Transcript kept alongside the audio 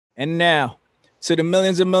And now, to the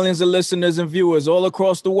millions and millions of listeners and viewers all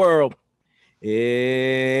across the world,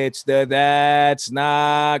 it's the That's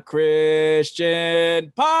Not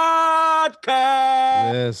Christian podcast.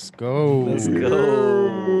 Let's go. Let's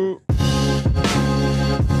go.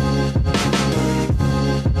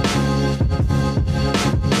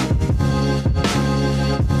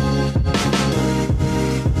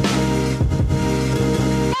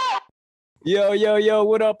 Yo,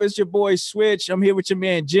 what up? It's your boy Switch. I'm here with your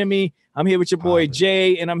man Jimmy. I'm here with your boy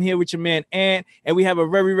Jay, and I'm here with your man Ant. And we have a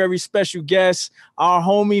very, very special guest, our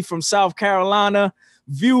homie from South Carolina,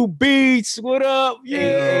 View Beats. What up?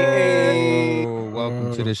 Hey.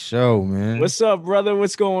 Welcome to the show, man. What's up, brother?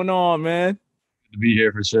 What's going on, man? Good to be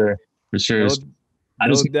here for sure. I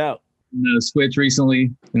just doubt. Switch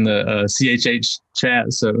recently in the CHH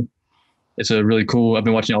chat, so it's a really cool. I've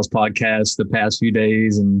been watching y'all's podcast the past few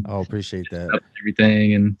days, and appreciate that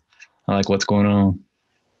everything, and I like what's going on.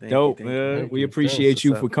 Dope, man. We appreciate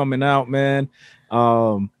you for coming out, man.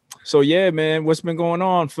 So yeah, man, what's been going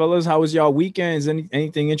on, fellas? How was y'all weekends?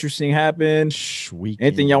 Anything interesting happened?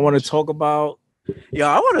 Anything y'all want to talk about? Yo,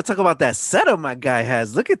 I want to talk about that setup my guy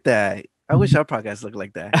has. Look at that. I wish our podcast looked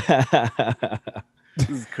like that. This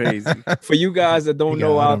is crazy. For you guys that don't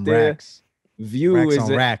know out there, View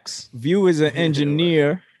is an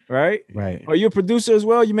engineer, right? Right. Are you a producer as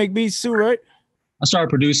well? You make beats too, right? I started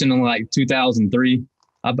producing in like 2003.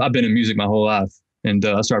 I've been in music my whole life, and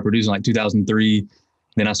I started producing like 2003.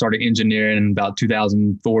 Then I started engineering in about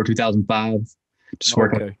 2004, 2005. Just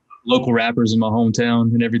working with local rappers in my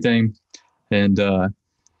hometown and everything, and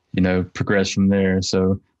progressed from there.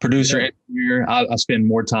 So producer, engineer. I spend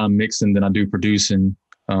more time mixing than I do producing.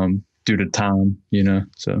 Due to time,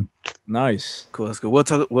 so nice. Cool. That's good.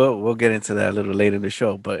 We'll get into that a little later in the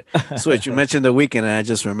show. But Switch, you mentioned the weekend, and I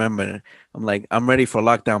just remembered. I'm ready for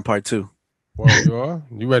lockdown part 2. Well, you are?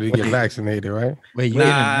 You ready to get vaccinated, right? Wait, you in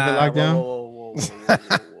another lockdown?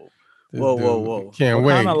 Whoa. Can't what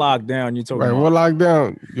wait. Kind of lockdown you talking about? What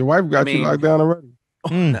lockdown? Your wife got you locked down already.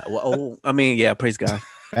 Yeah, praise God.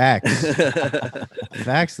 Facts.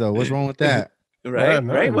 Facts, though. What's wrong with that?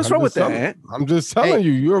 Right? What's wrong with that? I'm just telling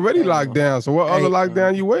you, you're already locked down. So what other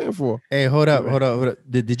lockdown you waiting for? Hey, hold up.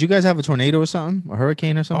 Did you guys have a tornado or something? A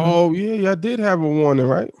hurricane or something? Oh, yeah, I did have a warning,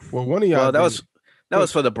 right? Well, one of y'all that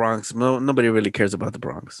was for the Bronx. Nobody really cares about the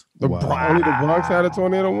Bronx. Only the Bronx had a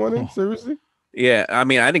tornado warning? Seriously? Yeah, I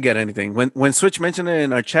mean, I didn't get anything. When Switch mentioned it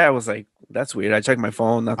in our chat, I was like, that's weird. I checked my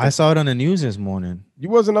phone. Nothing. I saw it on the news this morning. You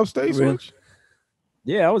wasn't upstate, Switch?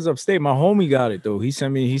 Yeah, I was upstate. My homie got it though. He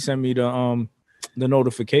sent me the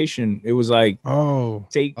notification. It was like,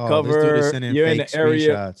 take cover. You're in the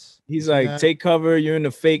area. He's like, take cover. You're in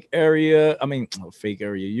the fake area. I mean, fake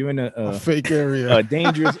area. You're in a fake area, a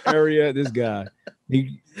dangerous area. This guy,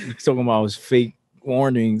 he's talking about his fake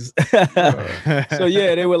warnings. So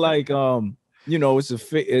yeah, they were like,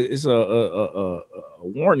 it's a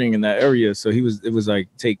warning in that area. So it was like,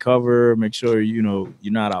 take cover. Make sure you're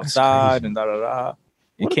not outside and da da da.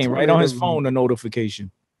 It came right on his phone. The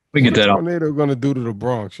notification. We get that off. Tornado gonna do to the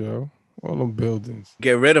Bronx, yo. All them buildings.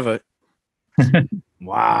 Get rid of it.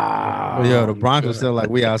 Wow. Oh, yo, the Bronx was still like,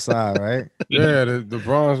 we outside, right? Yeah, the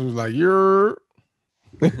Bronx was like,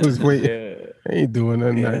 it was waiting. Yeah. Ain't doing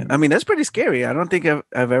nothing. Yeah. I mean, that's pretty scary. I don't think I've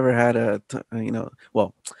ever had I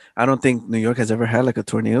don't think New York has ever had like a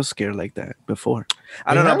tornado scare like that before.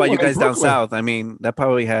 I don't know about you guys down south. I mean, that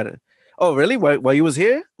probably had it. Oh, really? While you was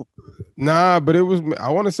here? Nah, but it was,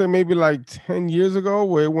 I want to say maybe like 10 years ago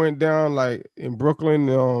where it went down like in Brooklyn,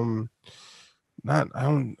 like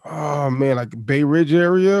Bay Ridge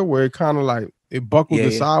area where it kind of like, it buckled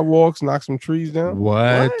the sidewalks, knocked some trees down.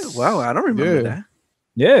 What? Wow, I don't remember that.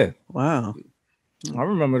 Yeah. Wow. I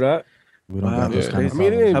remember that. We don't got those kind of I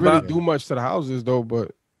mean, it didn't really do much to the houses though,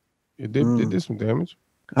 but it did some damage.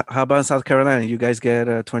 How about in South Carolina? You guys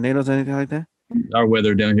get tornadoes or anything like that? Our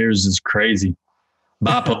weather down here is just crazy.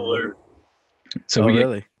 Bipolar. So we get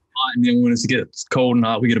hot, and then when it gets cold and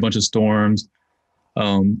hot, we get a bunch of storms.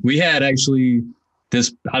 We had actually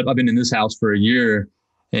I've been in this house for a year,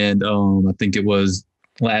 and I think it was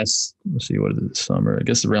summer? I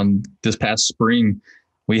guess around this past spring,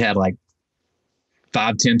 we had like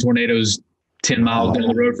 5-10 tornadoes 10 miles down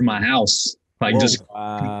the road from my house. Like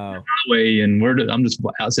highway, and I'm just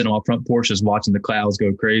out sitting on my front porch just watching the clouds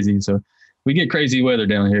go crazy. So we get crazy weather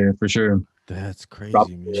down here for sure. That's crazy,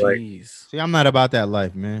 man. Jeez. See, I'm not about that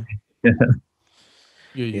life, man. Yeah.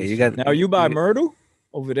 You got. Now you by Myrtle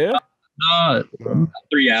over there?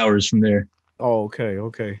 3 hours from there. Oh,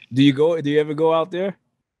 okay. Do you ever go out there?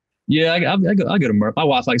 Yeah, I go to Myrtle. My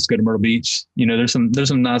wife likes to go to Myrtle Beach. There's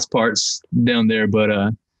some nice parts down there, but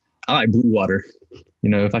I like Blue Water. You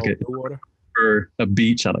know, if I could Blue water. for a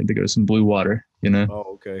beach, I like to go to some blue water. You know.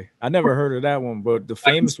 Oh, okay. I never heard of that one, but the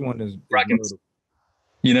famous one is Myrtle.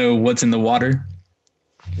 You know what's in the water?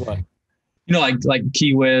 What? You know, like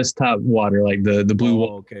Key West type water, like the blue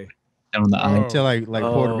water okay. down on the island. Until like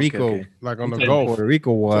Puerto Rico, okay. Like on the Okay. Gulf. Puerto Rico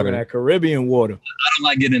Talking water. that Caribbean water. I don't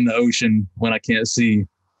like getting in the ocean when I can't see.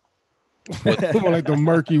 More like the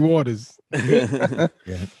murky waters. Yeah.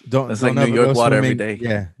 Don't That's don't like New ever York go water swimming. every day.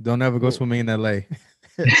 Yeah. Don't ever go swimming in LA.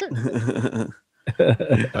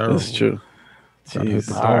 That's true. Gotta hit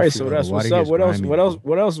the Jeez. All right, Gulf, so yeah. that's The what's water up. gets What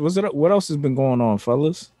else? grimy. What else has been going on,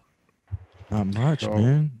 fellas? Not much, Oh.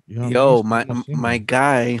 man. You know, Yo, I'm my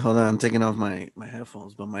guy. Hold on, I'm taking off my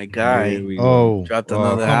headphones. But my guy Here we go. Oh, dropped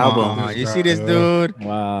another come album. on. You see This this guy, dude?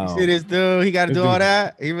 Wow. You see this dude? He got to This do all dude-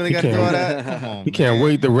 that? He really he got to do all can't- that? Come on. He can't man.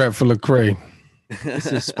 wait to rap for Lecrae. This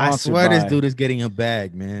is I sponsored swear by. this dude is getting a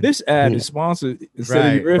bag, man. This ad Yeah. is sponsored instead of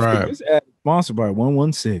Right, Eurific, right. This ad is sponsored by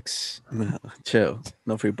 116. No, chill.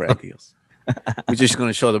 No free brand deals. We're just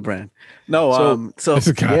gonna show the brand. No, So- so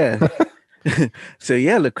This guy. yeah. So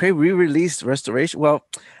yeah, Lecrae re-released Restoration. Well,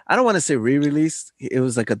 I don't want to say re-released. It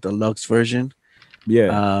was like a deluxe version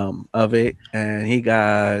Yeah. of it, and he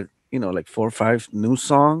got like 4 or 5 new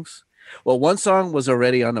songs. Well, one song was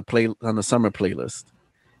already on the summer playlist,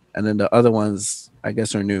 and then the other ones I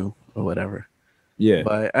guess are new or whatever. Yeah.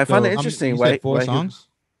 But I find it interesting. You said why he- songs?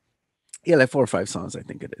 yeah, like 4 or 5 songs, I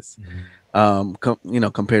think it is.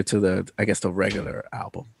 Compared to the regular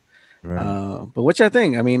album. Right. But which I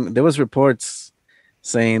think, I mean, there was reports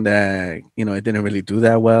saying that it didn't really do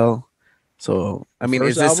that well. So I mean, first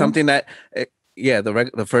is this album? something that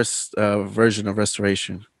the first version of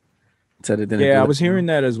Restoration said it didn't? Yeah, do I it? was hearing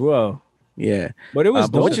that as well. Yeah, But it was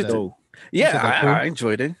but what dope you though. yeah, said that, Crew? I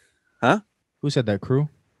enjoyed it. Who said that, Crew?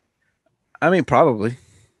 I mean, probably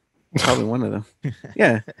one of them.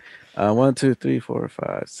 Yeah, 1, 2, 3, 4,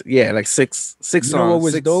 5. Yeah, like six songs. You know what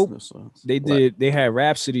was 6 dope? new songs. They What? had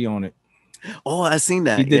Rhapsody on it. Oh, I seen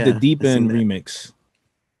that. He did yeah, the Deep I seen End that. remix.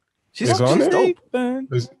 She's It's on she's it? dope. Deep End.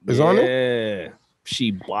 Is on it? Yeah.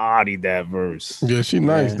 She bodied that verse. Yeah, she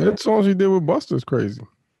nice. Yeah. That song she did with Buster's crazy.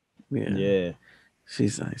 Yeah, Yeah.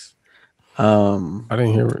 she's nice. I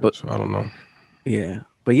didn't hear it, But- so I don't know. Yeah,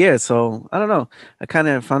 but yeah, so I don't know. I kind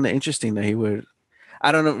of found it interesting that he would.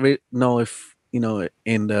 I don't know if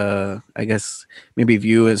in the I guess maybe if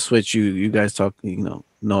you and Switch you guys talk know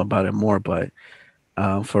about it more, but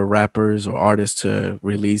for rappers or artists to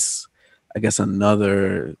release, I guess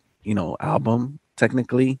another album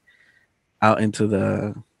technically out into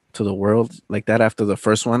the world like that after the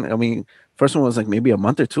first one. I mean, first one was like maybe a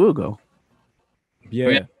month or 2 ago. Yeah.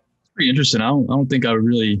 Yeah. Pretty interesting. I don't think I would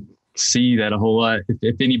really see that a whole lot.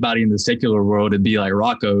 If anybody in the secular world, it'd be like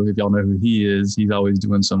Rocco. If y'all know who he is, he's always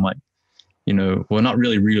doing some well, not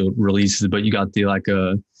really real releases, but you got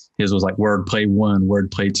the his was like Wordplay 1,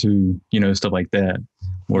 Wordplay 2, stuff like that.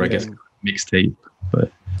 Or I guess mixtape.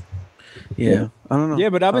 But Yeah, I don't know. Yeah,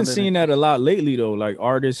 but I've been Found it seeing that a lot lately though. Like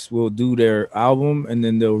artists will do their album and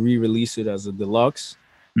then they'll re-release it as a deluxe.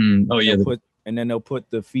 oh yeah, They'll put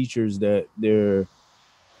the features that they're,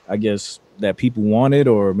 I guess, that people wanted,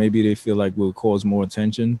 or maybe they feel like will cause more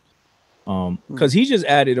attention. Because he just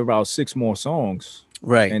added about 6 more songs,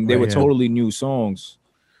 right. and they were yeah. totally new songs.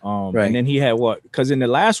 Right. And then he had what? Because in the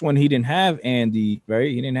last one he didn't have Andy, right?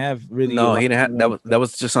 He didn't have really. No, he didn't have that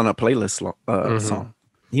was just on a playlist Mhm. song.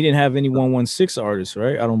 He didn't have any 116 artists,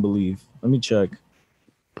 right? I don't believe. Let me check.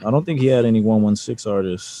 I don't think he had any 116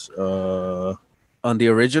 artists. On the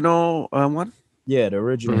original one? Yeah, the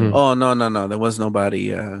original. Mhm. Oh no. There was nobody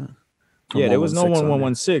Yeah, there was no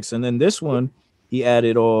 116, and then this one he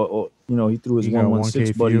added all he threw his You got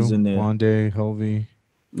 116 buddies in there. Wande, Hovey.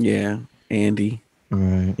 Yeah, Andy. All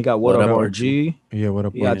right. He got what What up Up RG. Yeah, what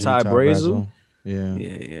up? You got RG, Ty Brazel. Yeah.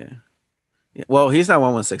 Yeah. Well, he's not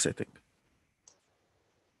 116, I think.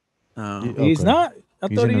 Yeah. He's Okay. not. I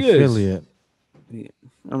He's thought an he is. affiliate.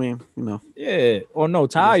 I mean, Yeah. Or no,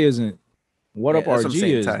 Ty isn't. What up Yeah, that's what I'm RG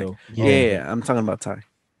saying, is Ty. though. Yeah, I'm talking about Ty.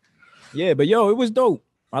 Yeah, but it was dope.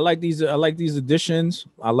 I like these additions.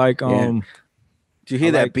 I like Yeah. Did you hear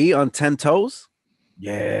I that like- beat on 10 Toes?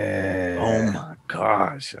 yeah. Oh my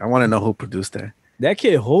gosh. I want to know who produced that. That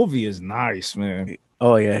kid Hovey is nice, man.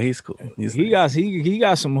 Oh yeah, he's cool. He's He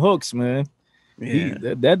got some hooks, man. yeah,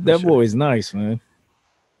 That for boy is nice, man.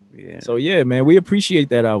 yeah, So yeah, man, we appreciate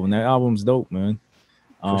that album. That album's dope, man.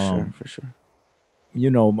 for sure.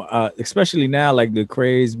 Especially now, like the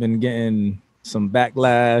craze been getting some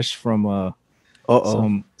backlash from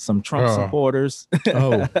some Trump Oh. supporters.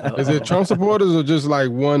 Oh, Is it Trump supporters or just like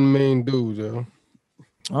one main dude, yo?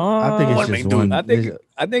 I think One it's main just dude. one.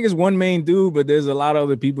 I think it's one main dude, but there's a lot of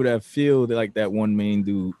other people that feel like that one main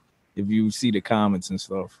dude. If you see the comments and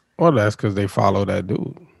stuff. Well, that's because they follow that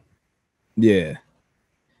dude. Yeah.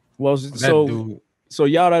 Well, Dude. so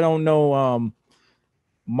y'all that don't know,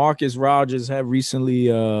 Marcus Rogers have recently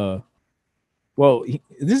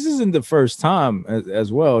this isn't the first time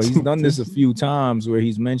as well. He's done this a few times where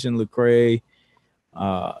he's mentioned Lecrae.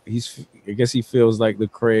 I guess he feels like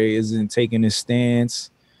Lecrae isn't taking his stance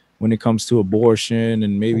when it comes to abortion,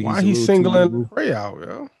 and maybe why he's singling Lecrae out,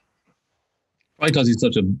 yo? Probably because he's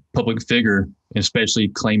such a public figure, especially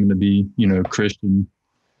claiming to be, Christian.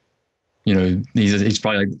 He's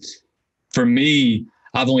probably like, for me,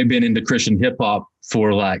 I've only been into Christian hip hop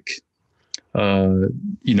for like,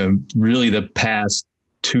 really the past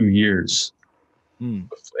 2 years. And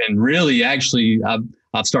really, actually,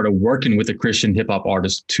 I've started working with a Christian hip hop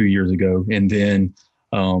artist 2 years ago, and then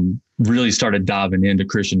really started diving into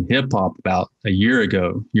Christian hip hop about a year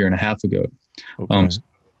and a half ago. Okay.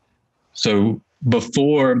 So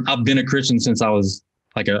before, I've been a Christian since I was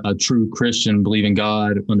like a true Christian, believing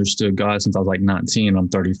God, understood God since I was like 19. I'm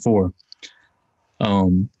 34.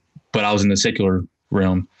 But I was in the secular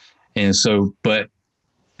realm. And so, but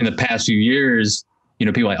in the past few years,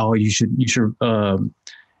 people are like, oh, you should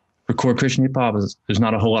record Christian hip hop. There's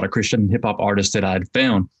not a whole lot of Christian hip hop artists that I'd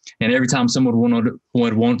found. And every time someone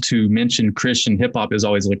would want to mention Christian hip hop, is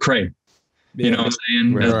always Lecrae. Yeah. You know what I'm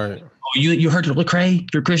saying? Right. Oh, you heard of Lecrae?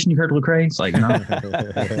 You're Christian. You heard of Lecrae? It's like, no.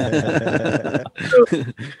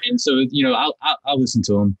 And so, I listened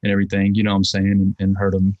to him and everything. You know what I'm saying? And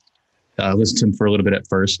heard him. Listened to him for a little bit at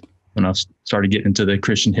first when I started getting into the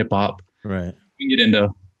Christian hip hop. Right. We can get into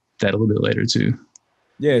that a little bit later too.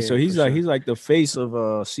 Yeah, so he's like the face of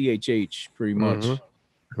CHH pretty much.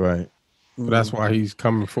 Right. So that's why he's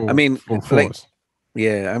coming full. I mean, full like, force.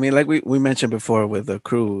 yeah, I mean, like we mentioned before with the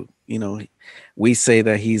crew, we say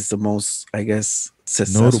that he's the most, I guess,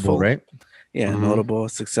 successful, Notable, right? Yeah, notable,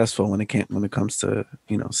 successful when it comes to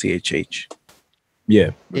CHH.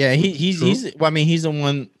 Yeah. Yeah, he's well, I mean, he's the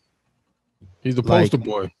one. He's the poster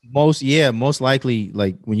boy. Most likely,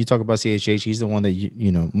 like when you talk about CHH, he's the one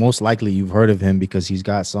that most likely you've heard of him because he's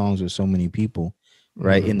got songs with so many people,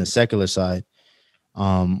 right? In the secular side,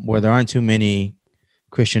 where there aren't too many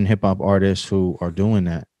Christian hip hop artists who are doing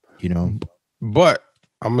that, But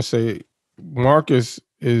I'm gonna say Marcus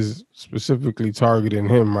is specifically targeting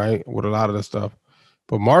him, right, with a lot of the stuff.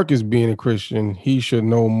 But Marcus being a Christian, he should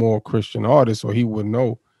know more Christian artists, or he would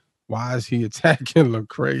know. Why is he attacking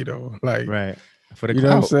Lecrae though? Like, right? For the you know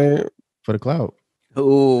what I'm saying? For the clout.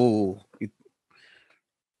 Oh,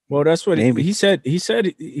 well, that's what Maybe. he said. He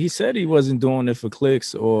said he wasn't doing it for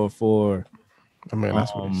clicks or for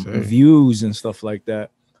That's what he said. views and stuff like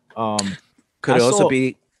that. Could it also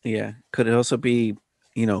be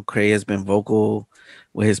Cray has been vocal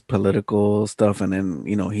with his political stuff, and then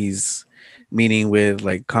he's meeting with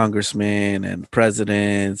like congressmen and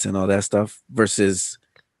presidents and all that stuff versus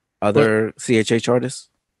other CHH artists.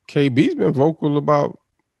 KB's been vocal about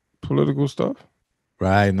political stuff.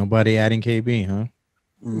 Right. Nobody adding KB, huh?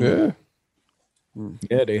 Yeah.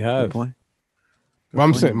 Yeah, they have. Point. But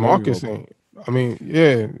I'm saying Marcus ain't. I mean,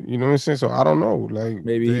 yeah, you know what I'm saying? So I don't know. Like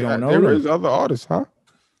Maybe he don't know there them. is other artists, huh?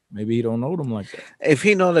 Maybe he don't know them like that. If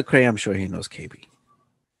he knows Lecrae, I'm sure he knows KB.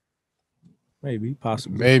 Maybe,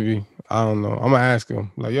 possibly. Maybe. I don't know. I'm gonna ask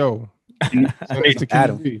him. Like, yo, send this to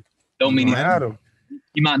Adam. KB. Don't mean Adam.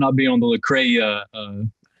 he might not be on the Lecrae,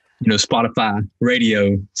 Spotify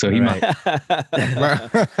radio, so he might.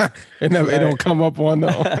 It don't come up on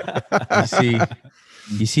no.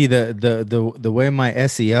 You see the way my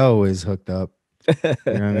SEO is hooked up. You know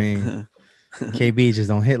what I mean? KB just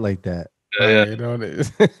don't hit like that. You know what it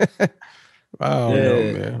is. I don't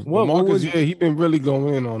know, man. What Marcus, was- he been really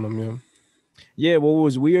going in on him, man. Yeah, what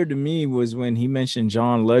was weird to me was when he mentioned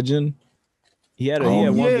John Legend. He had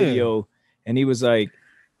one video, and he was like,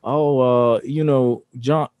 "Oh,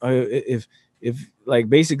 John, if like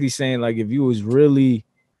basically saying like if you was really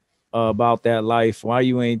about that life, why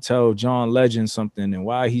you ain't tell John Legend something, and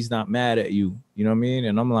why he's not mad at you? You know what I mean?"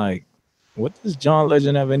 And I'm like, "What does John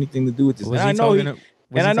Legend have anything to do with this?" Was And he I know talking?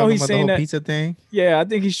 Was he I know talking he's about saying the whole that pizza thing. Yeah, I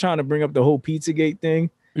think he's trying to bring up the whole Pizzagate thing.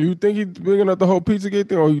 Do you think he's bringing up the whole Pizzagate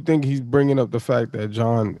thing, or you think he's bringing up the fact that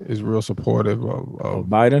John is real supportive of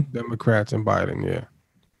Biden, Democrats, and Biden? Yeah.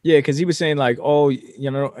 Yeah, because he was saying like, "Oh,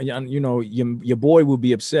 your boy will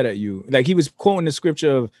be upset at you." Like he was quoting the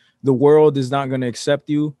scripture of the world is not going to accept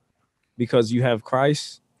you because you have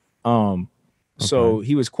Christ. So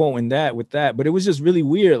he was quoting that with that, but it was just really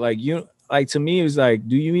weird. Like like to me, it was like,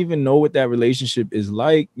 do you even know what that relationship is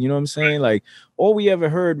like? You know what I'm saying? Like, all we ever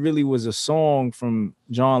heard really was a song from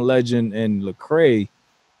John Legend and Lecrae.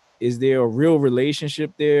 Is there a real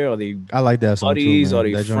relationship there? Are they I like that song buddies? too, man. Are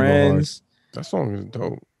they That joint go hard. friends? That song is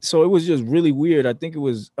dope. So it was just really weird. I think it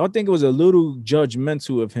was a little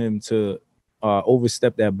judgmental of him to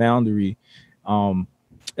overstep that boundary.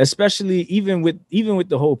 Especially even with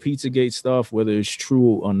the whole Pizzagate stuff, whether it's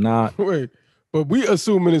true or not. Wait, but we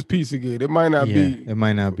assuming it's Pizzagate. It might not be. It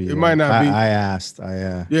might not be. It might not be. I asked.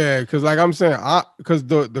 Yeah, because like I'm saying, because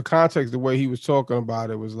the context, the way he was talking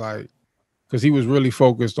about it was like, because he was really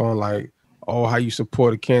focused on like, oh, how you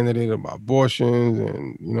support a candidate about abortions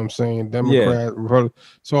and you know what I'm saying, Democrat, Republican.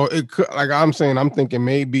 So it could, like I'm saying, I'm thinking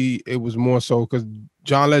maybe it was more so because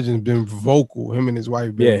John Legend's been vocal, him and his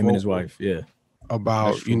wife. Him and his wife,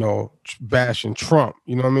 about you know bashing Trump.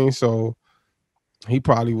 You know what I mean? So he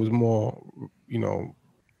probably was more, you know,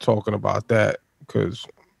 talking about that because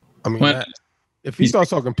I mean, if he starts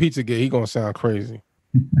talking Pizzagate, he gonna sound crazy.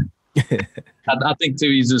 I think too,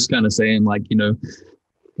 he's just kind of saying like, you know,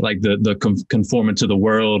 like the conforming to the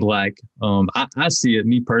world. Like, I see it,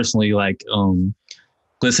 me personally, like,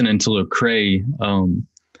 listening to Lecrae,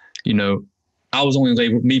 you know, I was only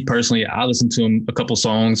like, me personally, I listened to him a couple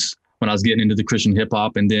songs when I was getting into the Christian hip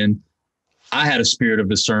hop. And then I had a spirit of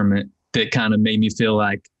discernment that kind of made me feel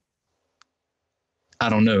like, I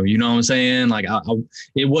don't know, you know what I'm saying? Like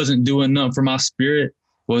it wasn't doing enough for my spirit.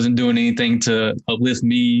 Wasn't doing anything to uplift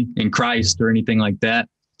me in Christ or anything like that,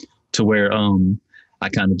 to where I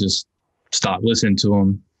kind of just stopped listening to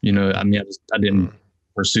him. You know, I mean, I didn't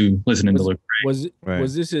pursue listening to Lecrae.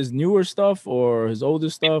 Was this his newer stuff or his older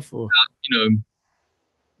stuff? Or you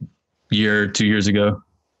know, year, 2 years ago.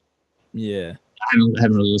 Yeah, I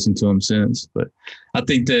haven't really listened to him since. But I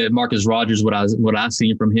think that Marcus Rogers, what I've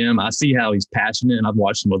seen from him, I see how he's passionate, and I've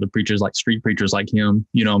watched some other preachers, like street preachers like him.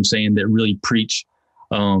 You know what I'm saying, that really preach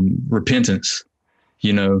repentance,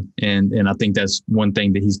 you know, and I think that's one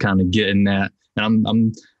thing that he's kind of getting at.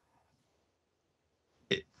 And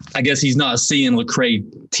I guess he's not seeing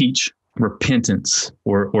Lecrae teach repentance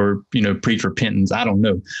or you know, preach repentance. I don't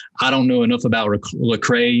know enough about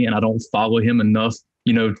Lecrae, and I don't follow him enough,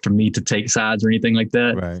 you know, for me to take sides or anything like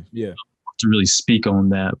that. Right. Yeah. To really speak on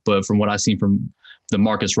that, but from what I've seen from the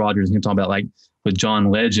Marcus Rogers, and him talking about like with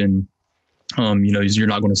John Legend. You know, you're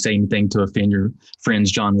not going to say anything to offend your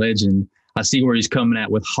friends, John Legend. I see where he's coming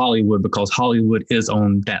at with Hollywood, because Hollywood is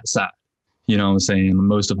on that side. You know what I'm saying?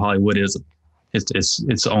 Most of Hollywood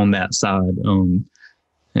it's on that side.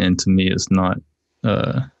 And to me, it's not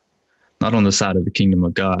on the side of the kingdom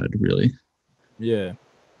of God, really. Yeah.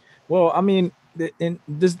 Well, I mean, and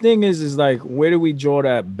this thing is like, where do we draw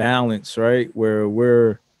that balance, right? Where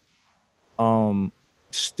we're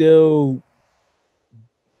still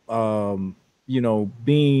you know,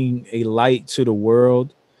 being a light to the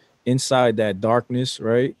world inside that darkness,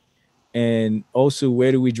 right? And also,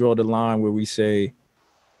 where do we draw the line where we say,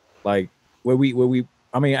 like, where we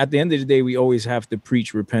I mean, at the end of the day, we always have to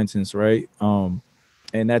preach repentance, right? And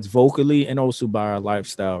that's vocally and also by our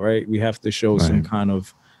lifestyle, right? We have to show some kind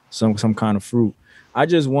of fruit. I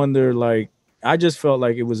just wonder, like, I just felt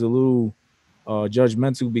like it was a little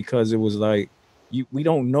judgmental, because it was like, we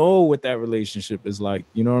don't know what that relationship is like.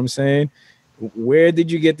 You know what I'm saying? Where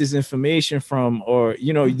did you get this information from? Or,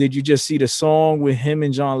 you know, did you just see the song with him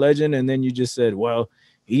and John Legend, and then you just said, well,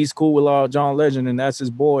 he's cool with John Legend and that's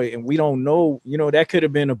his boy, and we don't know? You know, that could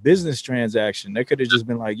have been a business transaction. That could have just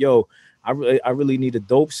been like, yo, I really need a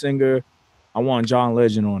dope singer. I want John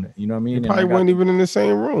Legend on it. You know what I mean? They probably weren't even in the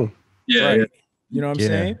same room. Yeah. Right. You know what I'm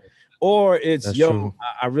saying? Or it's, that's yo, true.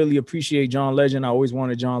 I really appreciate John Legend. I always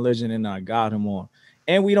wanted John Legend, and I got him on.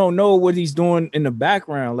 And we don't know what he's doing in the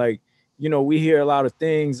background. Like, you know, we hear a lot of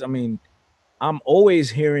things. I mean, I'm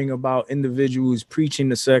always hearing about individuals preaching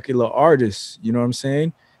to secular artists, you know what I'm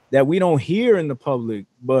saying, that we don't hear in the public,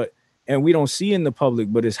 and we don't see in the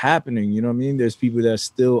public, but it's happening. You know what I mean? There's people that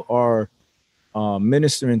still are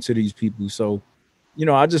ministering to these people. So, you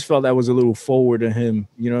know, I just felt that was a little forward of him.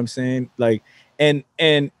 You know what I'm saying? Like, and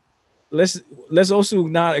let's also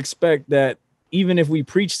not expect that even if we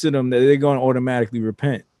preach to them that they're going to automatically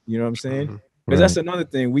repent. You know what I'm saying? Because that's another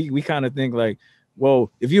thing. We kind of think like,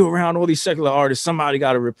 well, if you're around all these secular artists, somebody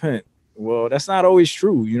got to repent. Well, that's not always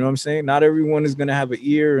true. You know what I'm saying? Not everyone is going to have an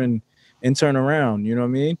ear and turn around. You know what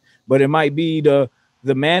I mean? But it might be the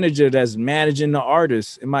manager that's managing the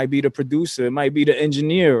artist. It might be the producer. It might be the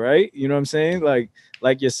engineer, right? You know what I'm saying?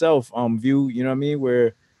 Like yourself, View, you know what I mean?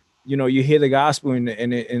 Where, you know, you hear the gospel and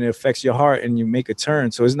it affects your heart and you make a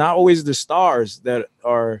turn. So it's not always the stars that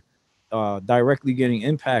are directly getting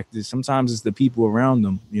impacted. Sometimes it's the people around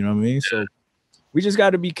them. You know what I mean? So we just got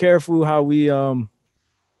to be careful how we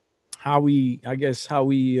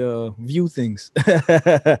view things,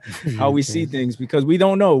 how we see things, because we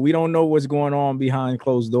don't know what's going on behind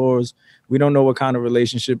closed doors. We don't know what kind of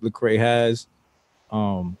relationship Lecrae has.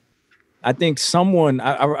 I think someone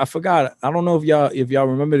I forgot. I don't know if y'all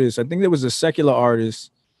remember this. I think there was a secular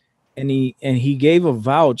artist, and he gave a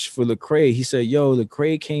vouch for Lecrae. He said, "Yo,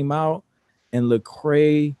 Lecrae came out, and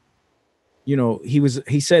Lecrae, you know,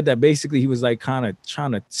 he said that basically he was like kind of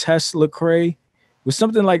trying to test Lecrae." It was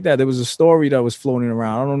something like that. There was a story that was floating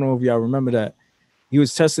around. I don't know if y'all remember that. He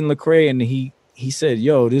was testing Lecrae, and he said,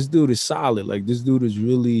 "Yo, this dude is solid. Like, this dude is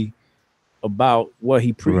really about what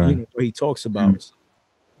he what he talks about."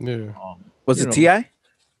 Yeah. Was it T.I.? I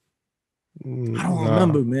don't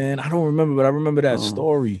remember, man. I don't remember, but I remember that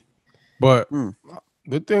story. But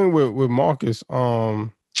the thing with Marcus,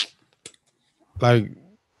 like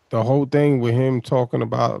the whole thing with him talking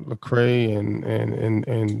about Lecrae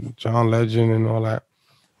and John Legend and all that,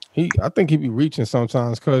 I think he be reaching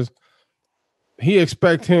sometimes, because he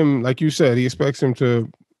expect him, like you said, he expects him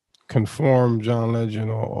to conform John Legend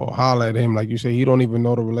or holler at him, like you say. He don't even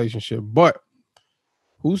know the relationship. But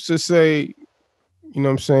who's to say, you know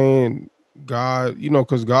what I'm saying, God, you know,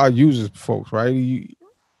 because God uses folks, right? He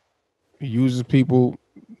uses people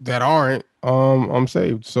that aren't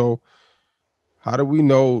saved. So how do we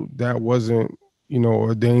know that wasn't, you know,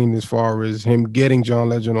 ordained as far as him getting John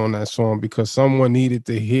Legend on that song because someone needed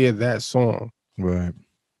to hear that song? Right.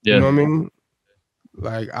 Yeah. You know what I mean?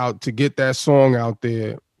 Like, out to get that song out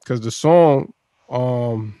there, because the song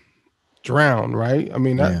Drown, right? I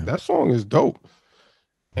mean, that song is dope.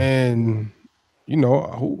 And you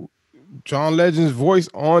know, John Legend's voice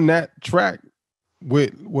on that track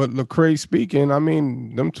with what Lecrae speaking, I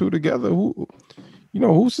mean, them two together,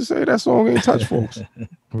 who's to say that song ain't touch folks?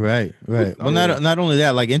 Right. Well, not only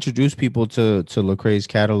that, like, introduce people to Lecrae's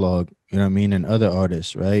catalog, you know what I mean, and other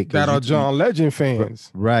artists, right? That are John Legend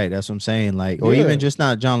fans. Right. That's what I'm saying. Like, or even just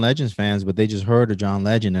not John Legend's fans, but they just heard of John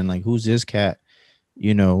Legend and like, who's this cat?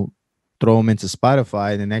 You know, throw them into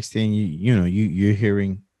Spotify. The next thing you're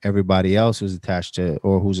hearing everybody else who's attached to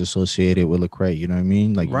or who's associated with Lecrae. You know what I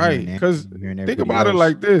mean? Like, right. Because think about it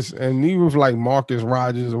like this, and even with like Marcus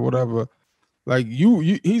Rogers or whatever, like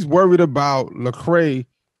he's worried about Lecrae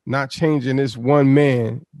not changing this one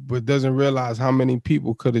man, but doesn't realize how many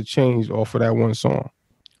people could have changed off of that one song.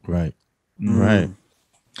 Right. Right.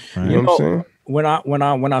 You know what I'm saying?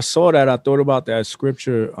 When I saw that, I thought about that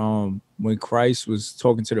scripture when Christ was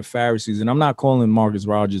talking to the Pharisees, and I'm not calling Marcus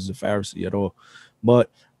Rogers a Pharisee at all, but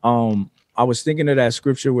I was thinking of that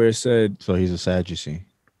scripture where it said, so he's a Sadducee.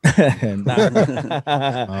 Nah.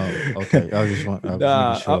 Oh, okay. I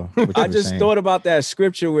just thought about that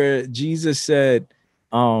scripture where Jesus said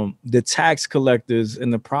the tax collectors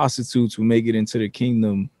and the prostitutes will make it into the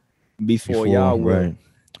kingdom before y'all will.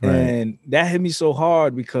 Right. And that hit me so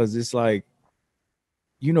hard, because it's like,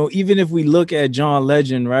 you know, even if we look at John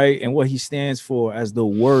Legend, right, and what he stands for as the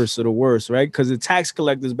worst of the worst, right? Because the tax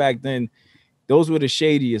collectors back then, those were the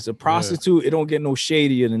shadiest. A prostitute, it don't get no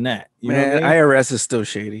shadier than that. You know what I mean? IRS is still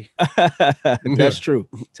shady. That's true.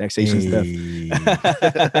 Taxation stuff.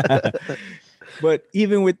 But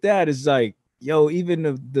even with that, it's like, yo, even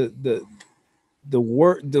the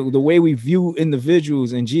way we view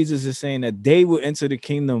individuals, and Jesus is saying that they will enter the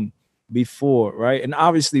kingdom before, right? And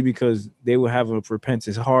obviously because they will have a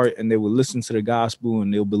repentant heart and they will listen to the gospel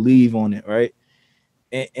and they'll believe on it, right?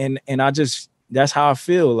 And I just, that's how I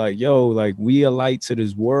feel. Like, yo, like, we are light to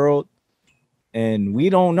this world, and we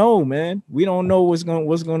don't know, man. We don't know what's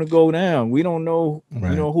gonna go down. We don't know, you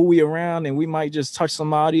know, who we around, and we might just touch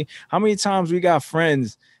somebody. How many times we got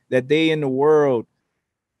friends that they in the world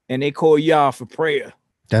and they call y'all for prayer?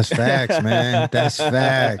 That's facts, man. That's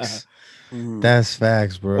facts. That's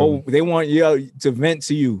facts, bro. Oh, they want you to vent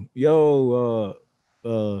to you. Yo,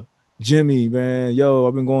 Jimmy, man, yo,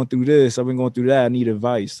 I've been going through this, I've been going through that, I need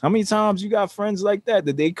advice. How many times you got friends like that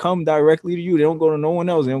they come directly to you? They don't go to no one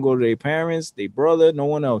else. They don't go to their parents, their brother, no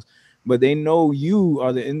one else. But they know you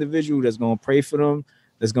are the individual that's going to pray for them,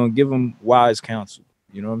 that's going to give them wise counsel.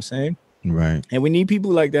 You know what I'm saying? Right. And we need people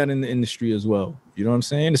like that in the industry as well. You know what I'm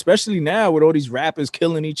saying? Especially now with all these rappers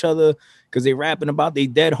killing each other because they rapping about their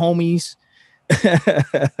dead homies.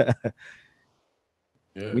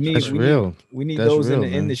 We need those in the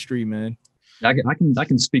industry, man. I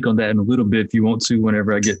can speak on that in a little bit if you want to.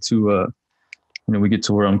 Whenever I get to we get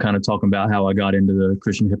to where I'm kind of talking about how I got into the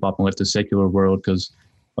Christian hip hop and left the secular world, because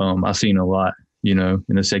I've seen a lot, you know,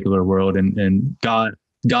 in the secular world, and God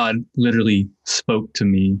literally spoke to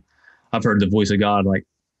me. I've heard the voice of God like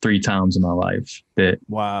 3 times in my life. That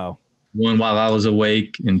Wow. one while I was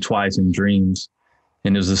awake and twice in dreams.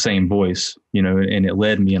 And it was the same voice, you know, and it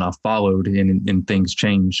led me and I followed and things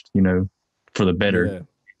changed, you know, for the better.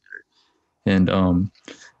 Yeah. And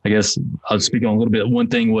I guess I'll speak on a little bit. One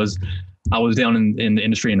thing was I was down in the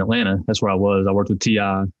industry in Atlanta. That's where I was. I worked with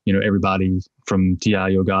T.I., you know, everybody from T.I.,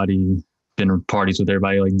 Yo Gotti, been to parties with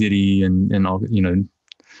everybody like Diddy and all, you know,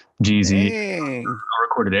 Jeezy. Dang. I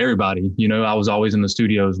recorded everybody. You know, I was always in the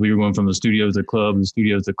studios. We were going from the studios to club, the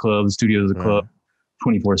studios to club, the studios to club,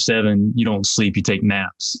 24/7. You don't sleep, you take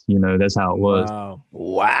naps. You know, that's how it was.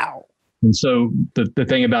 Wow. And so the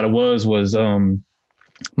thing about it was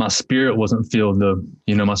my spirit wasn't filled.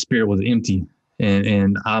 My spirit was empty.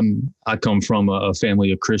 And I come from a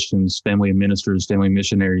family of Christians, family of ministers, family of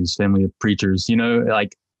missionaries, family of preachers, you know,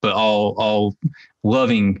 like, but all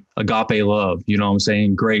loving agape love, you know what I'm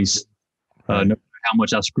saying? Grace. No matter how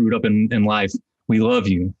much I screwed up in life, we love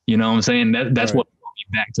you. You know what I'm saying? That's what brought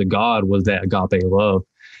me back to God, was that agape love.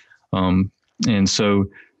 And so,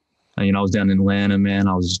 you know, I was down in Atlanta, man.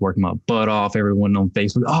 I was just working my butt off. Everyone on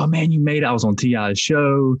Facebook, oh man, you made it. I was on T.I.'s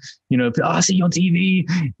show. You know, oh, I see you on TV.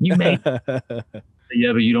 You made it.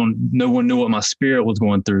 Yeah, but no one knew what my spirit was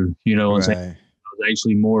going through. You know what I'm saying? I was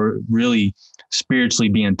actually more really spiritually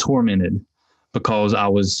being tormented because I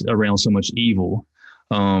was around so much evil.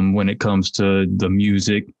 When it comes to the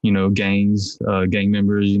music, you know, gangs, gang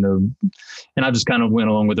members, you know, and I just kind of went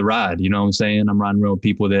along with the ride, you know what I'm saying? I'm riding around with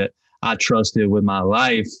people that I trusted with my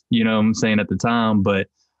life, you know what I'm saying, at the time, but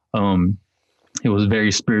it was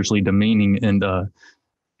very spiritually demeaning, and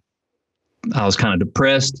I was kind of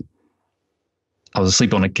depressed. I was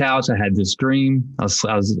asleep on the couch. I had this dream. I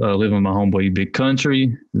was living with my homeboy, Big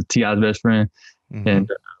Country, T.I.'s best friend,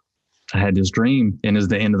 and I had this dream, and it's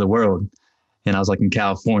the end of the world. And I was like in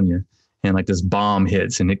California, and like this bomb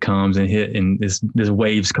hits, and it comes and hit, and this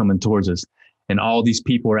wave's coming towards us, and all these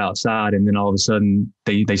people are outside, and then all of a sudden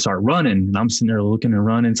they start running, and I'm sitting there looking and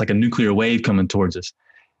running. It's like a nuclear wave coming towards us,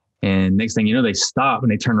 and next thing you know, they stop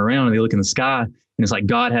and they turn around and they look in the sky, and it's like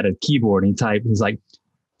God had a keyboard and he typed. He's like,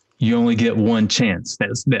 "You only get one chance."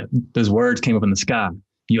 Those words came up in the sky.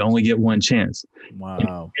 You only get one chance. Wow!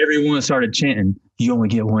 And everyone started chanting, "You only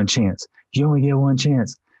get one chance. You only get one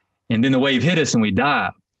chance." And then the wave hit us and we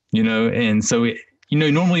died, you know? And so,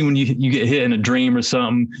 normally when you get hit in a dream or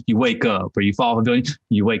something, you wake up, or you fall off a building,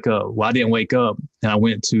 you wake up. Well, I didn't wake up, and I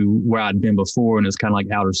went to where I'd been before, and it's kind of like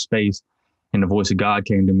outer space. And the voice of God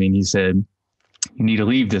came to me and he said, "You need to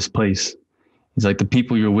leave this place." He's like, "The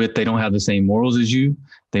people you're with, they don't have the same morals as you.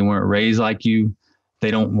 They weren't raised like you.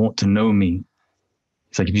 They don't want to know me."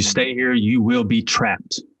 He's like, "If you stay here, you will be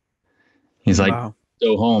trapped." He's like,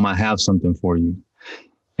 "Go home. I have something for you."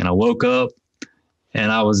 And I woke up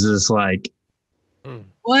and I was just like,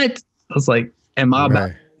 what? I was like, am I about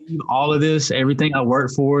to leave all of this, everything I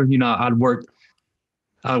worked for? You know, I'd worked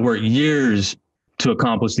years to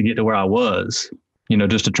accomplish to get to where I was, you know,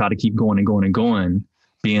 just to try to keep going and going and going,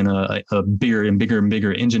 being a bigger and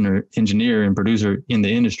bigger engineer and producer in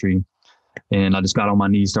the industry. And I just got on my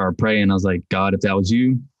knees, started praying. I was like, God, if that was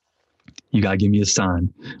you, you got to give me a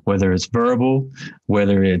sign, whether it's verbal,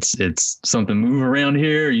 whether it's something moving around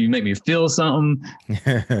here, you make me feel something.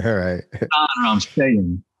 Right. Or I'm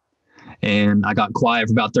staying. And I got quiet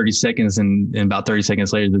for about 30 seconds. And about 30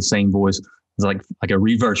 seconds later, the same voice is like a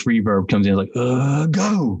reverse reverb comes in, like,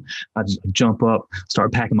 go. I just jump up,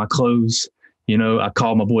 start packing my clothes. You know, I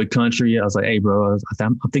called my boy Country. I was like, hey, bro, I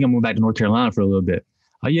think I'm going back to North Carolina for a little bit.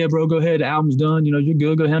 Oh, yeah, bro, go ahead. The album's done. You know, you're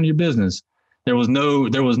good. Go handle your business. There was no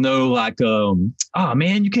like, oh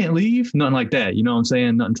man, you can't leave. Nothing like that. You know what I'm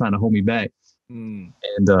saying? Nothing trying to hold me back. And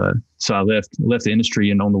so I left the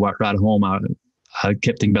industry, and on the ride home, I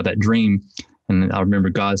kept thinking about that dream. And I remember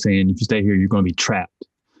God saying, if you stay here, you're going to be trapped.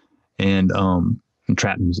 And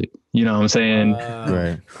trap music, you know what I'm saying?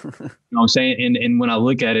 Right. You know what I'm saying? And when I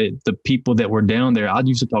look at it, the people that were down there, I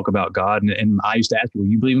used to talk about God, and I used to ask people,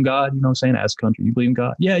 you believe in God? You know what I'm saying? Ask Country, you believe in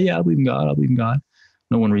God? Yeah, I believe in God. I believe in God.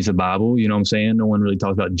 No one reads the Bible, you know what I'm saying? No one really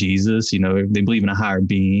talks about Jesus, you know, they believe in a higher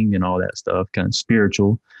being and all that stuff, kind of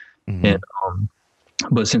spiritual. And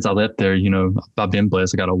but since I left there, you know, I've been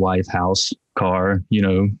blessed. I got a wife, house, car, you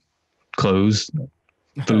know, clothes,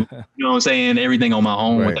 food, you know what I'm saying? Everything on my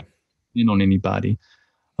own without depending on anybody.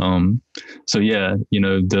 So yeah, you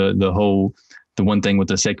know, the one thing with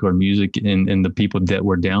the secular music and the people that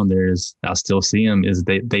were down there is I still see them is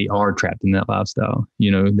they are trapped in that lifestyle. You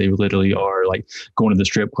know, they literally are like going to the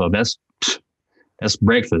strip club. That's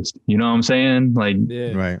breakfast. You know what I'm saying? Like,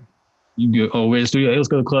 Right. You go, we're in the studio. Hey, let's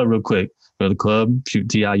go to the club real quick. Go to the club, shoot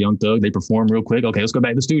T.I., Young Thug. They perform real quick. Okay, let's go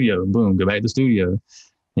back to the studio. Boom, go back to the studio.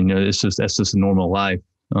 You know, that's just a normal life.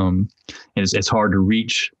 It's hard to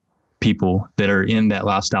reach people that are in that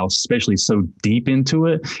lifestyle, especially so deep into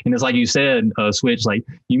it. And it's like you said, Switch, like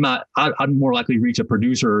I'd more likely reach a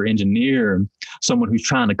producer or engineer, someone who's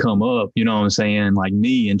trying to come up, you know what I'm saying, like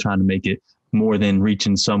me, and trying to make it, more than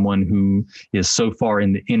reaching someone who is so far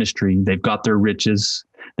in the industry. They've got their riches,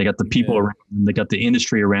 they got the people around them, they got the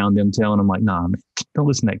industry around them telling them like, nah, man, don't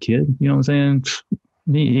listen to that kid. You know what I'm saying?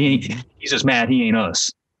 He's just mad he ain't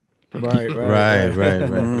us. Right.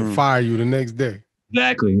 Fire you the next day.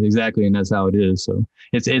 Exactly, and that's how it is. So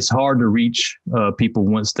it's hard to reach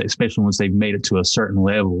people especially once they've made it to a certain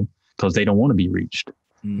level, because they don't want to be reached.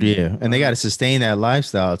 Yeah, and they got to sustain that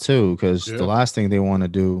lifestyle too, because the last thing they want to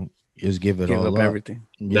do is give up everything.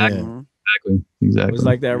 Yeah, exactly. It was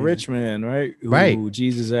like that rich man, right? Who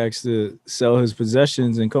Jesus asked to sell his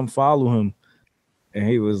possessions and come follow him, and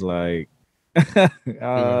he was like,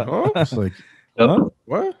 it's like,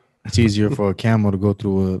 what? It's easier for a camel to go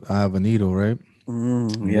through an eye of a needle, right?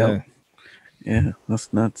 Yeah,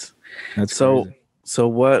 that's nuts. That's so crazy. so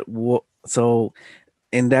what so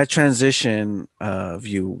in that transition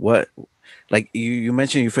view, what, like you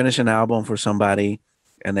mentioned you finished an album for somebody,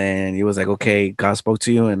 and then you was like, okay, God spoke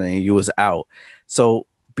to you, and then you was out. So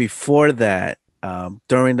before that,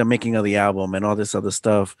 during the making of the album and all this other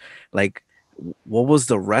stuff, like what was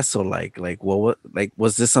the wrestle like? Like what like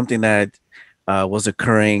was this something that was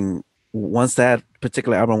occurring once that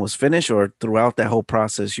particular album was finished, or throughout that whole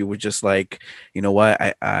process you were just like, you know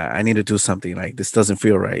what, I need to do something, like this doesn't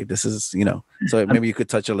feel right, this is, you know? So maybe you could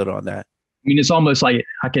touch a little on that. I mean, it's almost like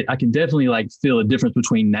I can definitely like feel a difference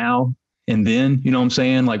between now and then, you know what I'm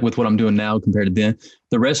saying? Like with what I'm doing now compared to then.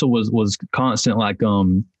 The wrestle was constant, like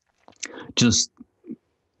just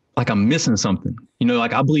like I'm missing something. You know,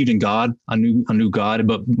 like I believed in God. I knew God,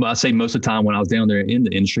 but I say most of the time when I was down there in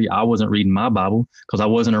the industry, I wasn't reading my Bible because I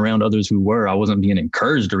wasn't around others who were. I wasn't being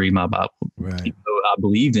encouraged to read my Bible. Right. You know, I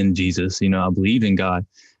believed in Jesus. You know, I believed in God.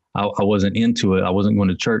 I wasn't into it. I wasn't going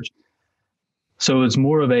to church. So it's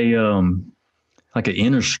more of a like an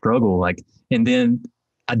inner struggle. Like, and then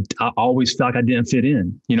I always felt like I didn't fit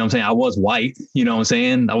in. You know what I'm saying? I was white. You know what I'm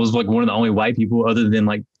saying? I was like one of the only white people other than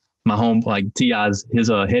like my home, like T.I.'s, his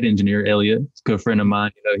head engineer, Elliot, a good friend of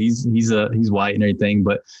mine. You know, he's white and everything,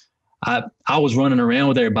 but I was running around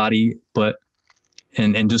with everybody, but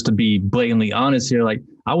and just to be blatantly honest here, like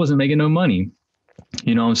I wasn't making no money.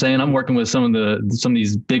 You know what I'm saying? I'm working with some of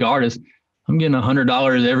these big artists. I'm getting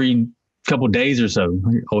 $100 every couple of days or so.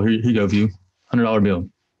 Oh, here you go, view, $100 bill.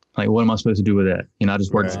 Like, what am I supposed to do with that? You know, I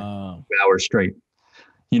just worked 2 hours straight.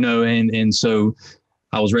 You know, and so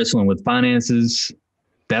I was wrestling with finances.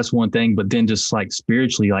 That's one thing, but then just like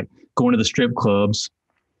spiritually, like going to the strip clubs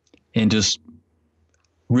and just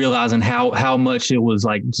realizing how much it was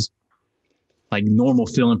like just like normal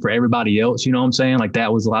feeling for everybody else. You know what I'm saying? Like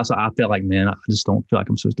that was the last time I felt like, man, I just don't feel like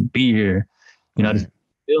I'm supposed to be here. You know, just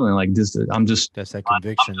feeling like this. That's that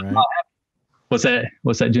conviction, right? What's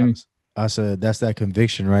that, Jimmy? I said that's that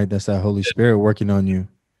conviction, right? That's that Holy Spirit working on you.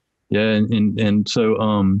 Yeah, and so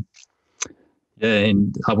yeah,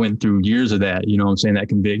 and I went through years of that, you know what I'm saying, that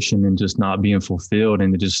conviction and just not being fulfilled,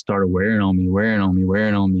 and it just started wearing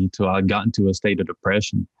on me till I got into a state of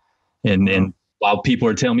depression. And while people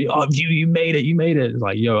are telling me, oh, you made it, it's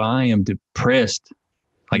like, yo, I am depressed,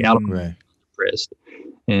 like out of depressed.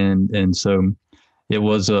 And so it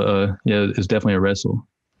was it's definitely a wrestle.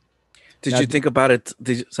 Did you think about it?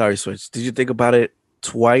 Sorry, Switch. Did you think about it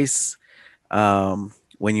twice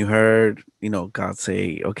when you heard, you know, God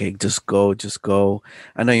say, okay, just go?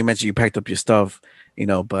 I know you mentioned you packed up your stuff, you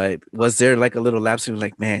know, but was there like a little lapse of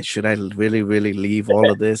like, man, should I really leave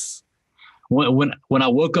all of this? When I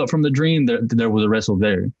woke up from the dream, there was a wrestle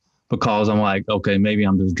there, because I'm like, okay, maybe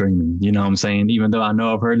I'm just dreaming. You know what I'm saying? Even though I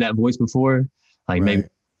know I've heard that voice before, like maybe.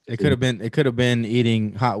 It could have been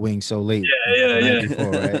eating hot wings so late. Yeah.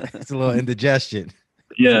 Before, right? It's a little indigestion.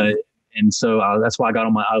 Yeah, and so that's why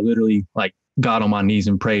I literally like got on my knees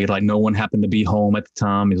and prayed. Like no one happened to be home at the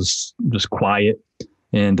time. It was just quiet,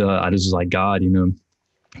 and I just was like, God, you know,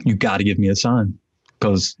 you got to give me a sign,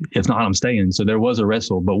 because if not, I'm staying. So there was a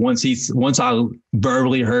wrestle, but once I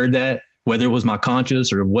verbally heard that, whether it was my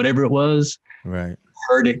conscience or whatever it was, right,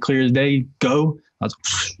 heard it clear as day, go. I was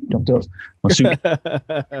jumped up.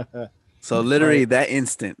 So literally that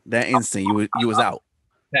instant, you was out.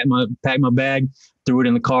 Packed my bag, threw it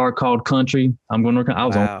in the car, called country. I'm going to work. I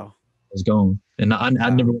was gone, and I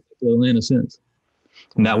never went to Atlanta since.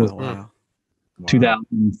 And that was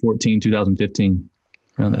 2014, 2015.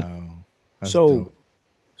 So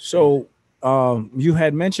you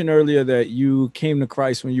had mentioned earlier that you came to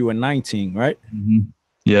Christ when you were 19, right? Mm-hmm.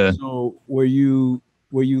 Yeah. So were you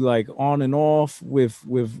were you like on and off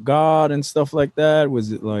with God and stuff like that?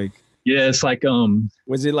 Was it like, yeah, it's like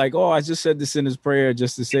was it like, oh, I just said this in his prayer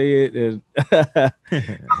just to say it? And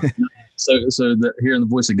so hearing the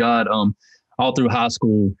voice of God, all through high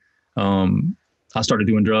school, I started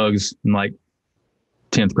doing drugs in like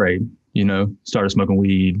 10th grade, started smoking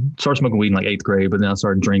weed in like 8th grade, but then I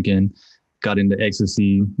started drinking, got into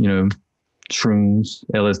ecstasy, shrooms,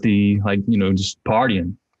 LSD, like, just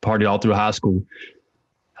partied all through high school.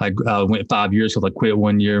 I went 5 years because I quit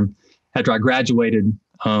 1 year. After I graduated,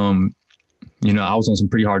 I was on some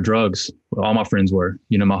pretty hard drugs. All my friends were,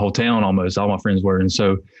 my whole town, almost all my friends were. And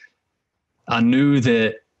so I knew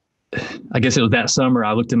that, I guess it was that summer,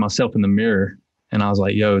 I looked at myself in the mirror and I was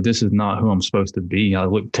like, yo, this is not who I'm supposed to be. I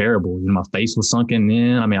looked terrible. My face was sunken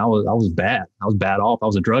in. I mean, I was bad. I was bad off. I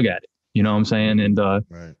was a drug addict. You know what I'm saying? And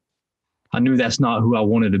right. I knew that's not who I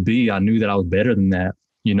wanted to be. I knew that I was better than that.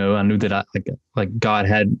 I knew that God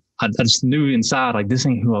had, I just knew inside, like, this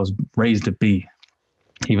ain't who I was raised to be.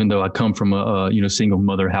 Even though I come from a single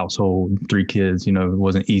mother household, 3 kids, it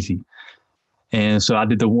wasn't easy. And so I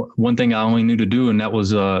did the one thing I only knew to do. And that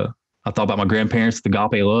was, I thought about my grandparents, the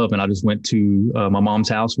agape love. And I just went to my mom's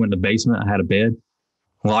house, went in the basement. I had a bed,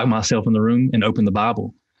 locked myself in the room and opened the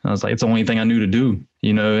Bible. I was like, it's the only thing I knew to do,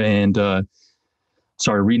 and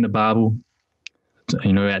started reading the Bible.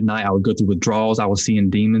 At night I would go through withdrawals. I was seeing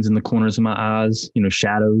demons in the corners of my eyes,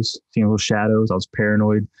 shadows, seeing little shadows. I was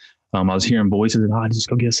paranoid. I was hearing voices and, just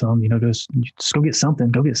go get some, just go get something.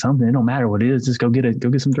 It don't matter what it is. Just go get it. Go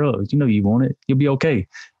get some drugs. You want it. You'll be okay.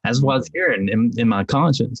 That's what I was hearing in my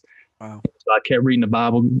conscience. Wow. So I kept reading the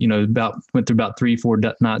Bible, went through about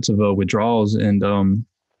 3-4 nights of withdrawals. And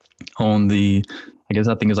on the, I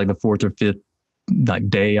think it's like the 4th or 5th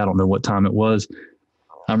day, I don't know what time it was,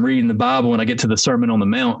 I'm reading the Bible and I get to the Sermon on the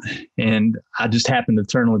Mount and I just happened to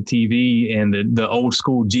turn on TV and the old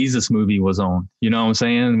school Jesus movie was on, you know what I'm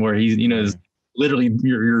saying? Where he's, is literally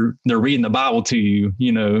they're reading the Bible to you,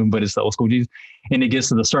 but it's the old school Jesus. And it gets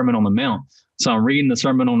to the Sermon on the Mount. So I'm reading the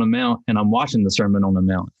Sermon on the Mount and I'm watching the Sermon on the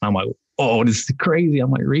Mount. I'm like, oh, this is crazy.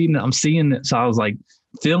 I'm like reading it, I'm seeing it. So I was like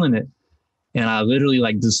feeling it. And I literally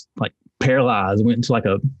just paralyzed, went into like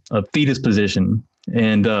a fetus position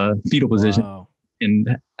and fetal position. wow.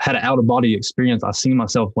 And had an out of body experience. I seen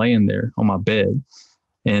myself laying there on my bed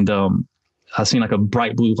and I seen like a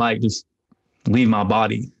bright blue light just leave my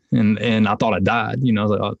body. And I thought I died, I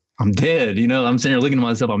was like, oh, I'm dead. I'm sitting there looking at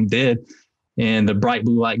myself, I'm dead. And the bright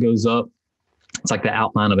blue light goes up. It's like the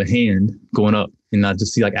outline of a hand going up. And I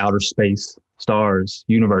just see like outer space, stars,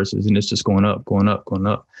 universes. And it's just going up, going up, going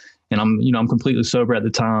up. And I'm completely sober at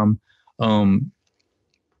the time.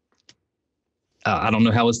 I don't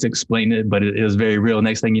know how else to explain it, but it was very real.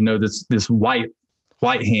 Next thing you know, this white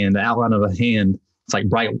hand, the outline of a hand, it's like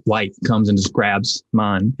bright white, comes and just grabs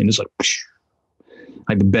mine, and it's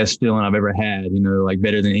like the best feeling I've ever had. Like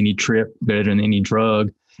better than any trip, better than any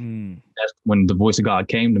drug. That's when the voice of God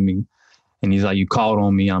came to me, and He's like, "You called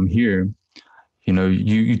on me, I'm here.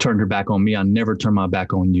 You turned your back on me. I never turned my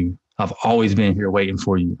back on you. I've always been here waiting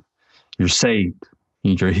for you. You're saved.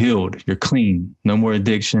 You're healed. You're clean. No more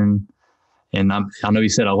addiction." And I know He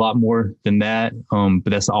said a lot more than that, but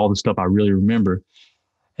that's all the stuff I really remember.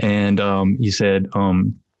 And He said,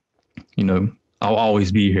 I'll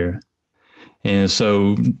always be here. And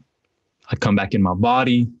so I come back in my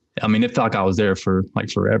body. I mean, it felt like I was there for like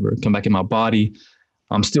forever. Come back in my body.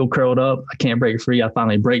 I'm still curled up. I can't break free. I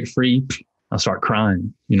finally break free. I start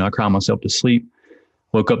crying. I cry myself to sleep.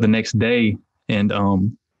 Woke up the next day and,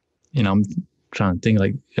 I'm trying to think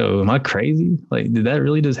like, yo, am I crazy? Like, did that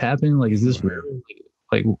really just happen? Like, is this real?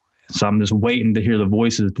 Like, so I'm just waiting to hear the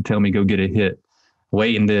voices to tell me go get a hit,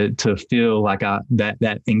 waiting to feel like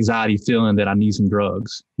that anxiety feeling that I need some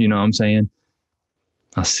drugs. You know what I'm saying?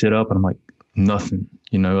 I sit up and I'm like, nothing.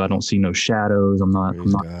 I don't see no shadows. I'm not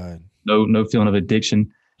no feeling of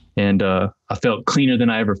addiction. And I felt cleaner than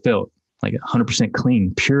I ever felt, like 100%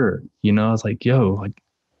 clean, pure. I was like, yo, like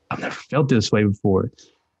I've never felt this way before.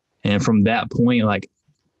 And from that point, like,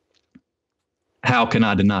 how can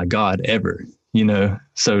I deny God ever?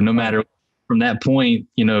 So no matter from that point,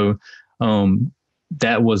 that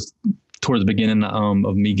was towards the beginning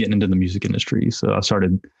of me getting into the music industry. So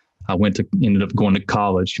ended up going to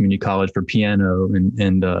college, community college for piano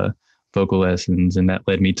and vocal lessons. And that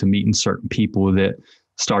led me to meeting certain people that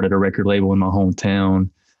started a record label in my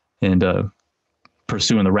hometown and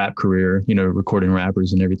pursuing the rap career, recording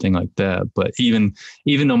rappers and everything like that. But even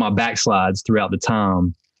though my backslides throughout the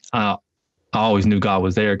time, I always knew God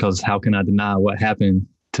was there, because how can I deny what happened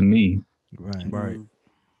to me? Right.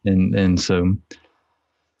 And so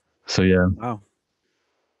yeah. Wow.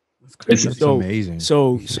 It's That's So amazing.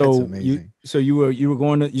 so That's so amazing. you were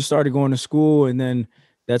going to, you started going to school, and then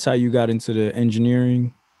that's how you got into the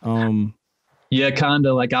engineering. Yeah, kind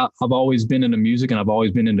of like I've always been into music and I've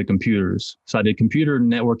always been into computers. So I did computer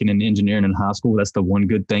networking and engineering in high school. That's the one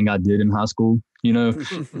good thing I did in high school.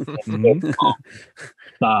 Mhm.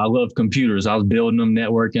 I love computers. I was building them,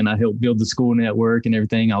 networking. I helped build the school network and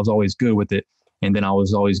everything. I was always good with it. And then I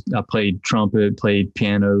played trumpet, played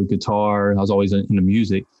piano, guitar. I was always into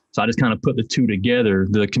music. So I just kind of put the two together.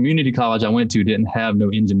 The community college I went to didn't have no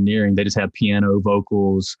engineering. They just had piano,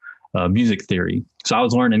 vocals, music theory. So I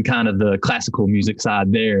was learning kind of the classical music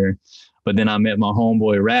side there. But then I met my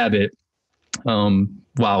homeboy Rabbit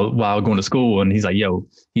while going to school, and he's like, "Yo,"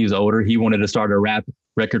 he was older. He wanted to start a rap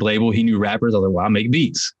record label. He knew rappers. I was like, "Well, I make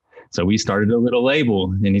beats." So we started a little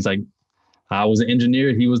label, and he's like, "I was an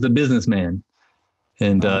engineer. He was the businessman."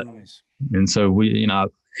 And Nice. and so we,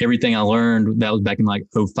 everything I learned, that was back in like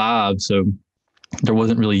 '05. So there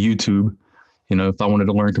wasn't really YouTube. If I wanted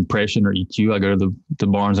to learn compression or EQ, I go to the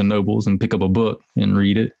Barnes and Nobles and pick up a book and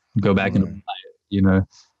read it, go back and apply it,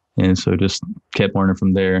 and so just kept learning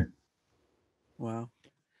from there. Wow.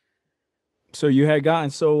 So you had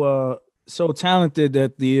gotten so talented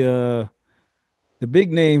that the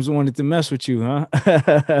big names wanted to mess with you, huh?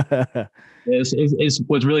 It's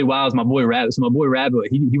what's really wild is my boy Rabbit. So my boy Rabbit,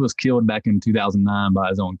 he was killed back in 2009 by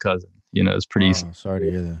his own cousin. It's pretty. Oh, sorry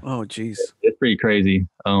to hear that. Oh, jeez. It's pretty crazy.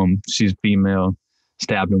 She's female,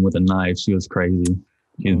 stabbed him with a knife. She was crazy.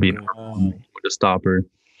 He was beating her to stop her.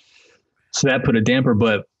 So that put a damper.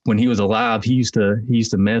 But when he was alive, he used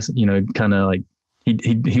to mess. Kind of like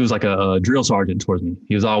he was like a drill sergeant towards me.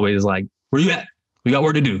 He was always like, "Where you at? We got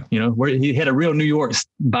work to do." Where he had a real New York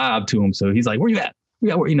vibe to him. So he's like, "Where you at? We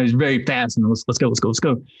got work." He's very fast and let's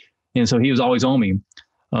go. And so he was always on me.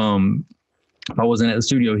 If I wasn't at the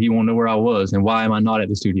studio, he won't know where I was, and why am I not at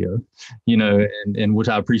the studio? And which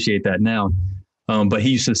I appreciate that now. But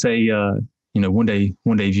he used to say, one day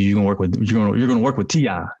you're gonna work with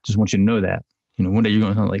T.I. Just want you to know that. One day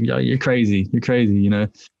you're gonna like, "Yo, you're crazy,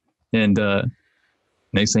 And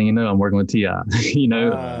next thing you know, I'm working with T.I.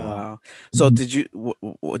 Wow. So did you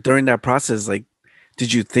during that process, like,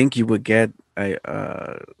 did you think you would get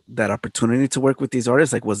that opportunity to work with these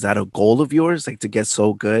artists? Like, was that a goal of yours, like to get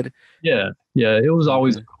so good? Yeah. It was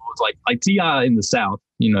always like T.I. in the South,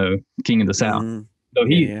 King of the South. So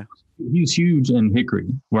he was huge in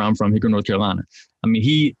Hickory, where I'm from, Hickory, North Carolina. I mean,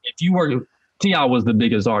 T.I. was the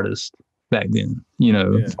biggest artist back then,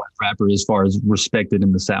 rapper as far as respected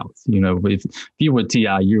in the South. If you're with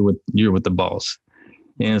T.I., you're with the boss.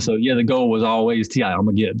 And so, the goal was always T.I. I'm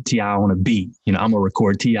gonna get T.I. on a beat. I'm gonna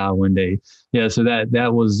record T.I. one day. Yeah, so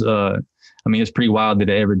that was. It's pretty wild that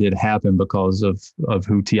it ever did happen because of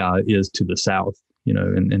who T.I. is to the South.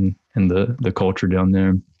 And the culture down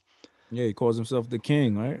there. Yeah, he calls himself the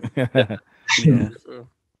king, right? Yeah.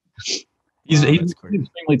 He's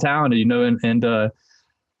extremely talented, and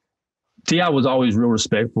T.I. was always real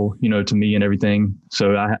respectful, to me and everything.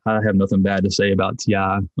 So I have nothing bad to say about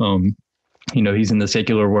T.I. He's in the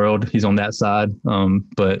secular world. He's on that side.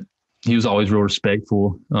 But he was always real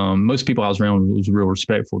respectful. Most people I was around was real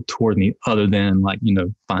respectful toward me, other than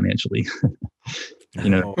financially.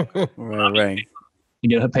 Right.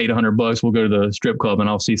 You get paid $100, we'll go to the strip club and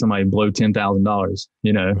I'll see somebody blow $10,000.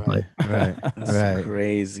 Right.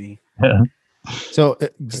 Crazy. Yeah. So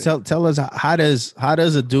tell us, how does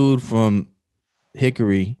a dude from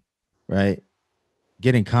Hickory, right,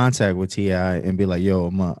 get in contact with T.I. and be like, "Yo,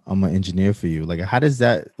 I'm an engineer for you"? Like, how does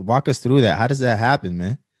that, walk us through that? How does that happen,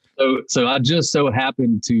 man? So I just so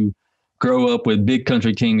happened to grow up with Big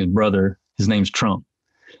Country King's brother. His name's Trump.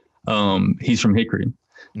 He's from Hickory.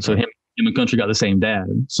 Okay. So him and Country got the same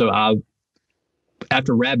dad. So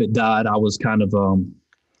after Rabbit died, I was kind of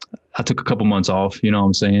I took a couple months off. You know what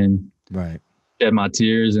I'm saying? Right. Shed my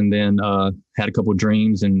tears, and then had a couple of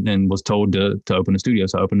dreams, and was told to open a studio.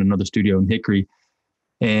 So I opened another studio in Hickory,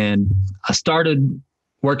 and I started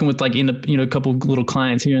working with a couple little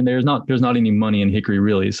clients here and there. There's not any money in Hickory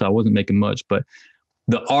really, so I wasn't making much. But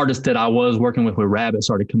the artists that I was working with Rabbit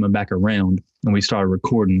started coming back around, and we started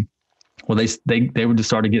recording. Well, they were just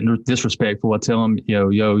started getting disrespectful. I tell them,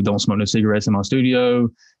 yo, don't smoke no cigarettes in my studio.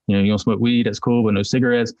 You don't smoke weed, that's cool, but no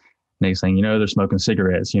cigarettes. Next thing you know, they're smoking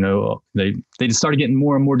cigarettes. They just started getting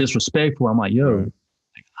more and more disrespectful. I'm like, yo, right.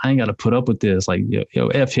 I ain't got to put up with this. Like, yo,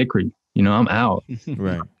 F Hickory. I'm out.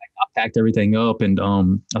 Right. I packed everything up, and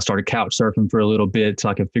I started couch surfing for a little bit so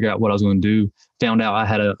I could figure out what I was going to do. Found out I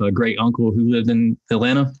had a great uncle who lived in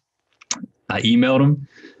Atlanta. I emailed him,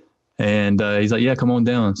 and he's like, "Yeah, come on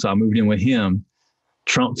down." So I moved in with him.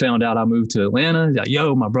 Trump found out I moved to Atlanta. He's like,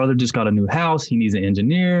 yo, my brother just got a new house. He needs an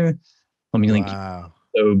engineer. Let me link. Wow.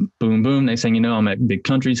 So boom, boom. Next thing you know, I'm at Big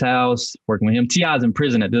Country's house working with him. T.I.'s in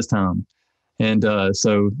prison at this time. And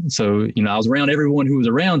so you know, I was around everyone who was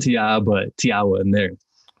around T.I., but T.I. wasn't there.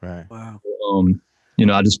 Right. Wow. You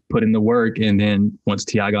know, I just put in the work, and then once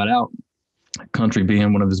T.I. got out, Country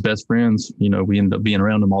being one of his best friends, you know, we ended up being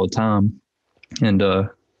around him all the time. And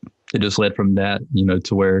it just led from that, you know,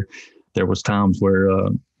 to where there was times where I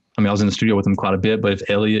was in the studio with him quite a bit, but if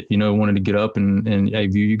Elliot, you know, wanted to get up and hey,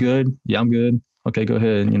 View, you good? Yeah, I'm good. Okay, go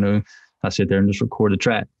ahead. You know, I sit there and just record the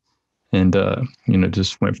track. And you know,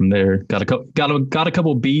 just went from there. Got a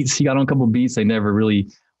couple beats. He got on a couple beats. They never really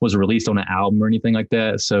was released on an album or anything like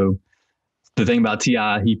that. So the thing about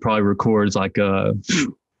T.I., he probably records like 20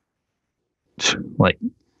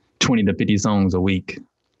 to 50 songs a week.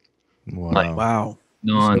 Wow. Wow.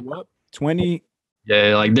 So what? 20.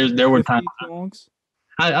 Yeah, like there were times songs.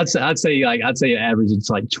 I'd say average it's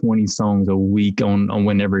like 20 songs a week on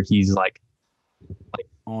whenever he's like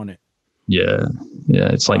On it. Yeah,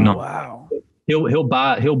 it's like Wow.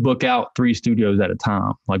 He'll book out 3 studios at a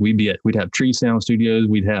time. Like we'd have Tree Sound Studios,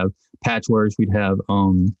 we'd have Patchworks, we'd have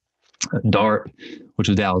Dart, which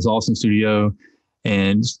was Dallas Austin studio,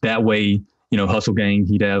 and that way, you know, Hustle Gang,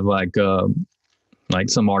 he'd have like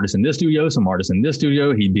some artists in this studio, some artists in this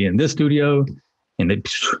studio, he'd be in this studio, and they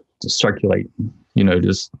just circulate, you know,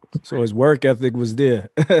 just. So his work ethic was there.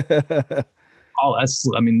 Oh,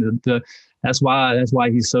 that's why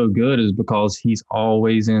he's so good, is because he's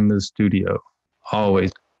always in the studio,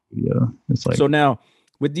 always. Yeah, it's like. So now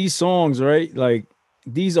with these songs, right? Like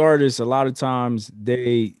these artists, a lot of times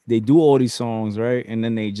they do all these songs, right? And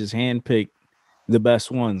then they just handpick the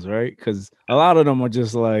best ones, right? Because a lot of them are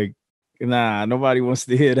just like, nah, nobody wants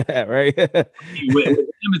to hear that, right? With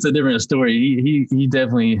him, it's a different story. He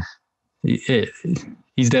definitely.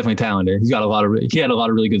 He's definitely talented. He had a lot of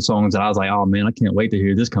really good songs that I was like, oh man, I can't wait to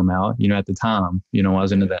hear this come out. You know, at the time, you know, I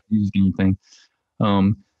was into that music and everything.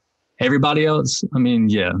 Everybody else, I mean,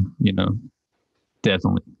 yeah, you know,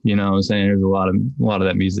 definitely. You know what I'm saying? There's a lot of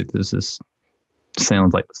that music that just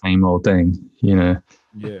sounds like the same old thing, you know.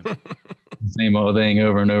 Yeah. Same old thing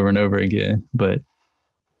over and over and over again. But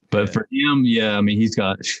for him, yeah, I mean, he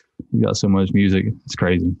got so much music. It's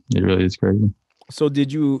crazy. It really is crazy. So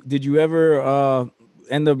did you ever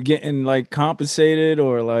end up getting like compensated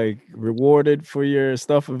or like rewarded for your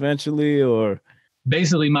stuff eventually, or?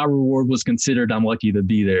 Basically my reward was considered I'm lucky to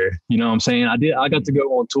be there. You know what I'm saying? I got to go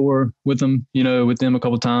on tour with them, you know, with them a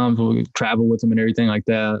couple of times. We'll travel with them and everything like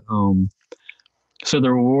that. So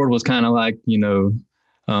the reward was kind of like, you know,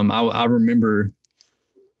 I remember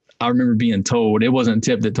being told, it wasn't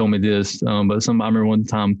Tip that told me this, but I remember one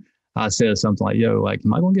time I said something like, yo, like,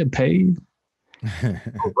 am I going to get paid?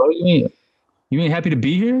 Oh, bro, you ain't happy to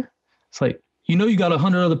be here? It's like, you know, you got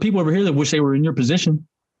 100 other people over here that wish they were in your position.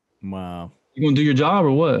 Wow. You gonna do your job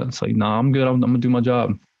or what? It's like, nah, I'm good. I'm gonna do my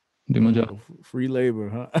job. Free labor,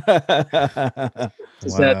 huh?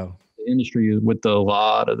 It's Wow. that the industry with a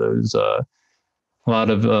lot of those,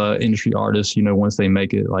 industry artists, you know, once they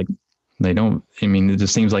make it, like they don't. I mean, it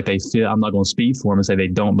just seems like they feel. I'm not going to speak for them and say they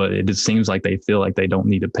don't, but it just seems like they feel like they don't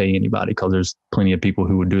need to pay anybody because there's plenty of people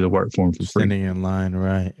who would do the work for them for free. Standing in line,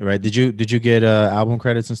 right? Did you get album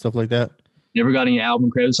credits and stuff like that? Never got any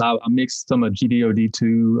album credits. I mixed some of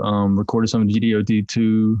GDOD2, recorded some of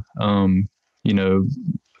GDOD2. You know,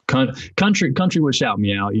 country would shout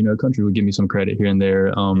me out. You know, country would give me some credit here and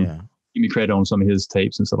there. Give me credit on some of his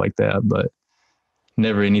tapes and stuff like that, but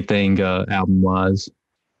never anything album wise.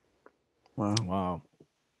 Wow.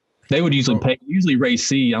 They would usually pay. Usually Ray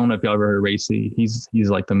C. I don't know if y'all ever heard Ray C. He's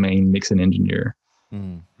like the main mixing engineer.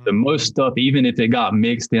 The most stuff, even if it got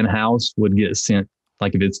mixed in house, would get sent.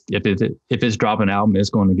 Like if it's dropping an album, it's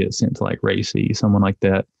going to get sent to like Ray C, someone like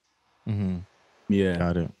that. Yeah,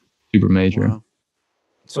 got it. Super major. Wow.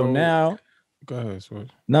 So now, go ahead, Switch.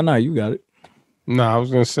 No, you got it. No, I was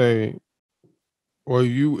gonna say, well, if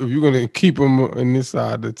you're gonna keep them in this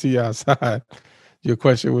side, the T.I. side, your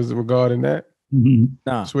question was regarding that.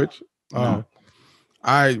 Nah. Switch. No.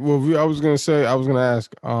 I was gonna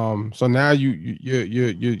ask. So now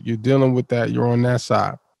you're dealing with that. You're on that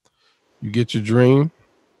side. You get your dream.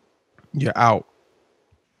 You're out.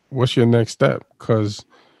 What's your next step? Because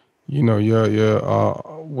you know you're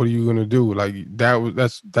what are you gonna do? Like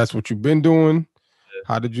that's what you've been doing.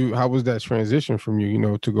 How was that transition from you? You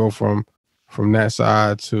know, to go from that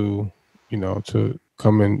side to, you know, to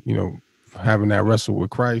coming, you know, having that wrestle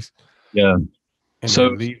with Christ. Yeah. And so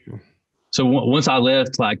leaving. So once I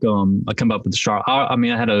left, like I come up with Charlotte. I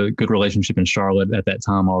mean, I had a good relationship in Charlotte at that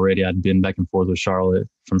time already. I'd been back and forth with Charlotte,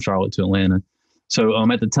 from Charlotte to Atlanta. So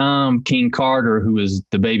at the time, King Carter, who was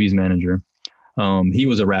the Baby's manager, he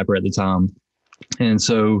was a rapper at the time. And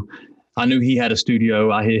so I knew he had a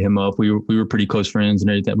studio. I hit him up. We were pretty close friends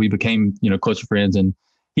and everything. We became, closer friends. And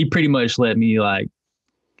he pretty much let me like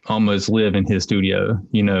almost live in his studio,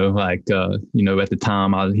 at the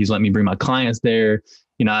time he's let me bring my clients there.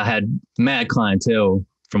 I had mad clientele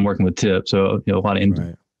from working with Tip. So, a lot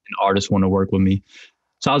of artists want to work with me.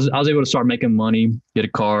 So I was able to start making money, get a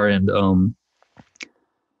car, and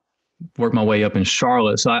work my way up in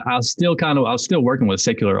Charlotte. So I was still working with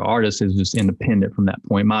secular artists as just independent from that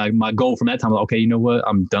point. My goal from that time was, okay, you know what?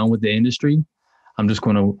 I'm done with the industry. I'm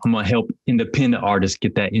going to help independent artists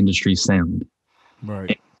get that industry sound.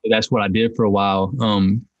 Right. And that's what I did for a while.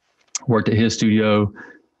 Worked at his studio,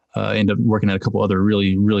 ended up working at a couple other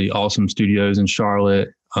really, really awesome studios in Charlotte.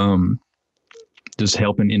 Just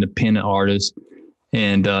helping independent artists.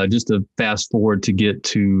 And just to fast forward to get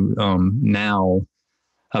to now,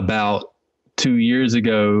 about 2 years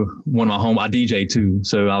ago, I DJ too.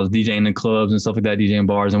 So I was DJing in clubs and stuff like that, DJing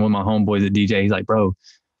bars. And one of my homeboys at DJ, he's like, bro,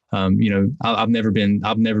 I've never been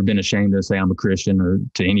ashamed to say I'm a Christian or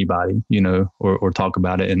to anybody, or talk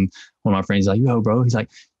about it. And one of my friends is like, yo, bro, he's like,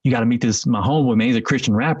 you got to meet my homeboy, man. He's a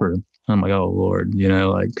Christian rapper. I'm like, oh Lord,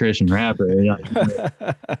 like Christian rapper. Okay,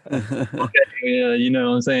 yeah, you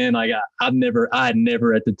know what I'm saying? Like I had never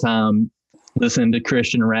at the time listened to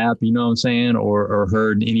Christian rap, you know what I'm saying? Or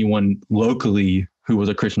heard anyone locally who was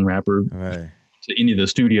a Christian rapper to any of the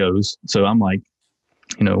studios. So I'm like,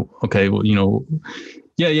 okay, well,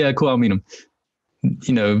 yeah, cool. I'll meet him.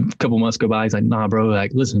 A couple months go by. He's like, nah, bro,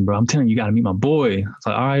 like, listen, bro, I'm telling you, you got to meet my boy. It's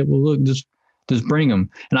like, all right, well, look, just bring him.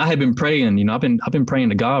 And I had been praying, I've been praying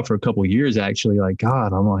to God for a couple of years, actually. Like,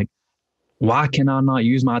 God, I'm like, why can I not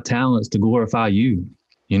use my talents to glorify you?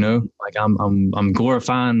 Like I'm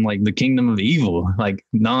glorifying like the kingdom of evil, like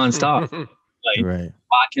nonstop. Like,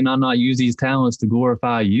 why can I not use these talents to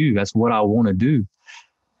glorify you? That's what I want to do.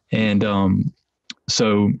 And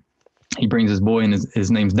so he brings his boy, and his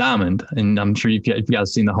name's Diamond. And I'm sure if you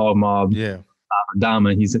guys seen the Hog Mob,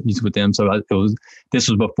 Diamond, he's with them. So this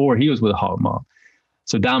was before he was with Hog Mob.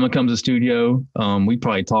 So Diamond comes to the studio. We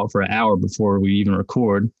probably talked for an hour before we even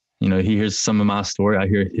record. He hears some of my story. I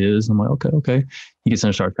hear his. I'm like, okay. He gets in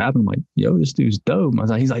and starts rapping. I'm like, yo, this dude's dope.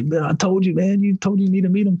 He's like, I told you, man. You need to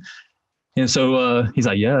meet him. And so he's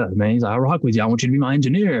like, yeah, man. He's like, I rock with you. I want you to be my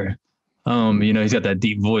engineer. He's got that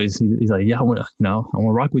deep voice. He's like, yeah, I want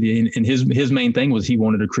to rock with you. And his main thing was he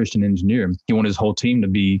wanted a Christian engineer. He wanted his whole team to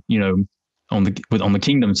be, on the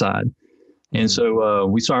kingdom side. And so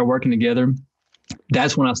we started working together.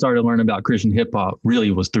 That's when I started learning about Christian hip hop.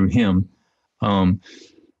 Really was through him.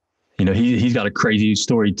 He's got a crazy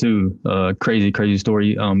story too, crazy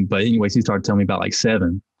story. But anyways, he started telling me about like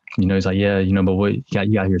Seven. He's like, yeah, but what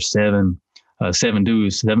you got here, Seven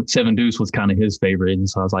Deuce. Seven Deuce was kind of his favorite. And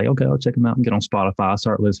so I was like, okay, I'll check him out and get on Spotify. I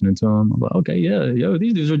start listening to him. I'm like, okay, yeah, yo,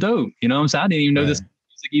 these dudes are dope. You know what I'm saying? I didn't even know this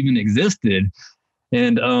music even existed.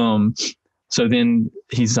 And so then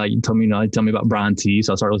he's like, tell me about Brian T.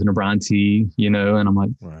 So I started listening to Brian T, and I'm like,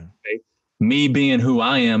 okay. Me being who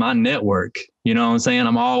I am, I network. You know what I'm saying?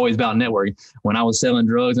 I'm always about networking. When I was selling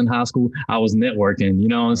drugs in high school, I was networking. You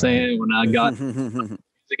know what I'm saying? When I got music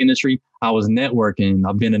industry, I was networking.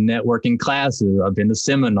 I've been to networking classes. I've been to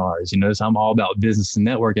seminars, so I'm all about business and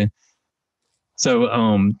networking. So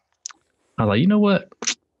I was like, you know what?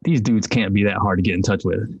 These dudes can't be that hard to get in touch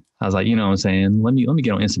with. I was like, you know what I'm saying? Let me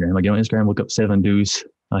get on Instagram. I get on Instagram, look up Seven Deuce.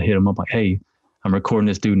 I hit him up like, hey, I'm recording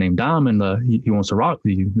this dude named Diamond. He wants to rock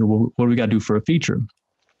with you. What do we got to do for a feature?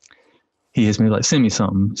 He hits me like, send me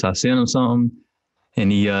something. So I sent him something,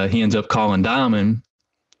 and he ends up calling Diamond,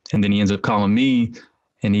 and then he ends up calling me,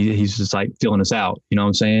 and he's just like filling us out. You know what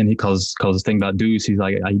I'm saying? He calls this thing about Deuce. He's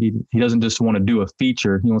like, he doesn't just want to do a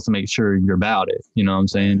feature. He wants to make sure you're about it. You know what I'm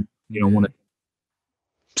saying? You don't want to.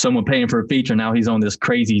 Someone paying for a feature. Now he's on this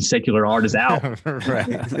crazy secular artist album. Right.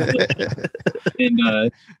 And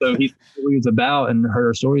so he was about and heard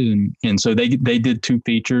our stories. And so they did 2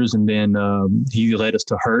 features, and then he led us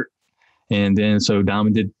to Hurt. And then so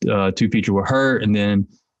Diamond did 2 features with Hurt, and then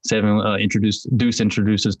Seven Deuce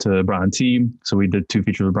introduced us to Brian T. So we did 2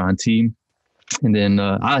 features with Brian T. And then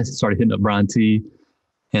I started hitting up Brian T.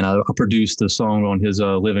 And I produced a song on his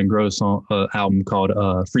Live and Grow song album called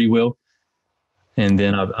Free Will. And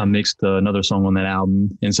then I mixed another song on that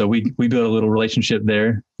album. And so we built a little relationship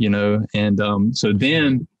there, and so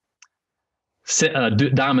then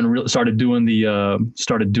Diamond started doing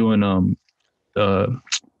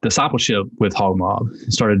discipleship with Hog Mob.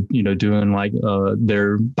 Started, doing like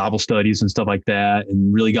their Bible studies and stuff like that,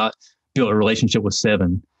 and really built a relationship with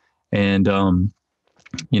Seven. And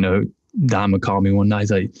Diamond called me one night.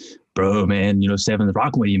 He's like, bro, man, Seven's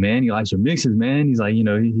rocking with you, man. He likes your mixes, man. He's like,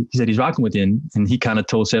 he said he's rocking with you. And he kind of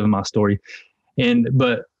told Seven my story. And,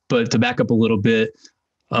 but to back up a little bit,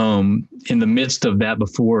 in the midst of that,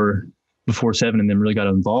 before Seven and them really got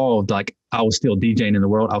involved, like I was still DJing in the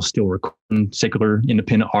world. I was still recording secular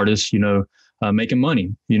independent artists, making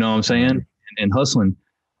money, you know what I'm saying? And hustling.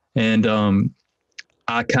 And,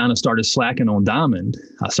 I kind of started slacking on Diamond.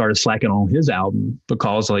 I started slacking on his album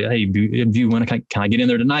because like, hey, if you want to, can I get in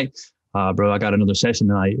there tonight? Bro, I got another session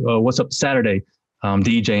tonight. What's up Saturday?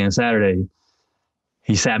 DJing Saturday.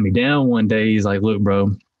 He sat me down one day. He's like, look,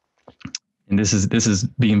 bro, and this is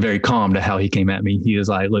being very calm to how he came at me. He was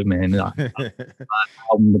like, look, man, my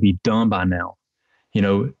album to be done by now.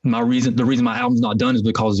 The reason my album's not done is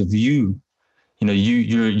because of you. You're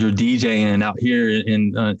DJing out here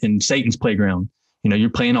in Satan's playground.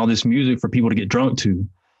 You're playing all this music for people to get drunk to.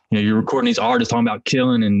 You're recording these artists talking about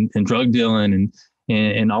killing and drug dealing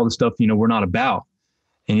and all the stuff, we're not about.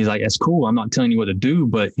 And he's like, that's cool. I'm not telling you what to do,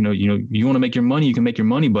 but you want to make your money, you can make your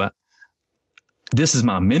money, but this is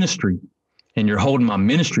my ministry and you're holding my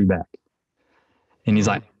ministry back. And he's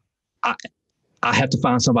like, I have to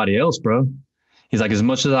find somebody else, bro. He's like, as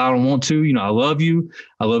much as I don't want to, I love you.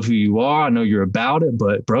 I love who you are. I know you're about it,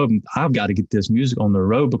 but bro, I've got to get this music on the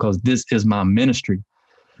road because this is my ministry.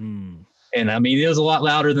 And I mean, it was a lot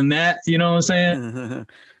louder than that. You know what I'm saying?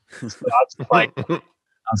 So I was like,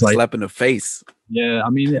 slap in the face. Yeah. I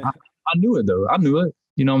mean, I knew it though. I knew it.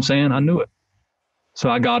 You know what I'm saying? I knew it. So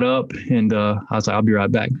I got up and I was like, I'll be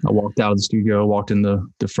right back. I walked out of the studio, walked in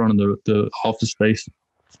the front of the office space.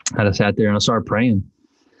 I just sat there and I started praying.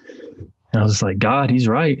 And I was just like, God, he's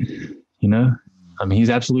right. I mean, he's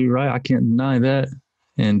absolutely right. I can't deny that.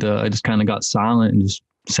 And I just kind of got silent and just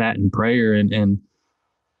sat in prayer. And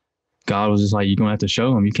God was just like, you're going to have to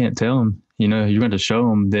show him. You can't tell him, you're going to show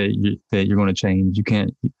him that you're going to change. You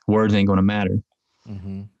can't, words ain't going to matter.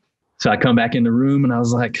 Mm-hmm. So I come back in the room and I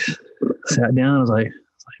was like, sat down. I was like,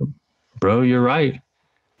 bro, you're right.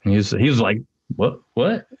 And he was like, what?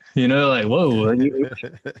 Like, whoa.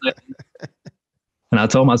 And I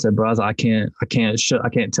told him, I said, bro, I can't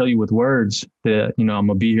tell you with words that, I'm going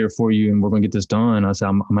to be here for you and we're going to get this done. I said,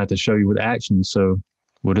 I'm going to have to show you with action. So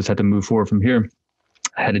we'll just have to move forward from here.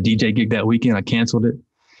 I had a DJ gig that weekend. I canceled it.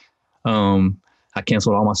 I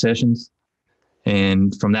canceled all my sessions.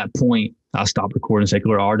 And from that point, I stopped recording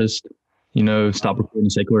secular artists, stopped recording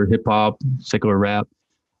secular hip hop, secular rap,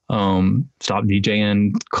 stopped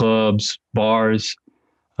DJing clubs, bars.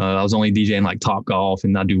 I was only DJing like Top Golf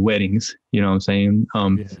and I do weddings, you know what I'm saying?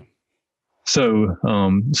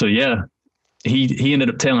 So yeah, he ended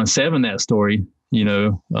up telling Seven that story,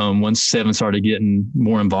 once Seven started getting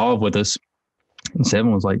more involved with us. And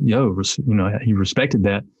Seven was like, yo, he respected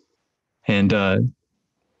that. And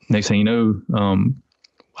next thing you know,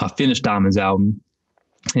 I finished Diamond's album.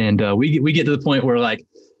 And we get to the point where like,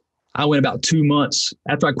 I went about 2 months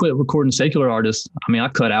after I quit recording secular artists. I mean, I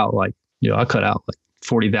cut out like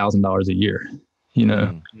 $40,000 a year,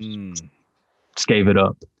 just gave it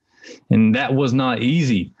up. And that was not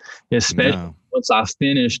easy, especially once I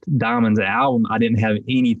finished Diamond's album, I didn't have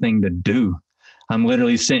anything to do. I'm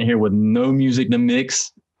literally sitting here with no music to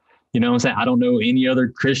mix. You know what I'm saying? I don't know any other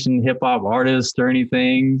Christian hip hop artist or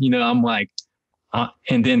anything. I'm like,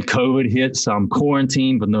 and then COVID hit, so I'm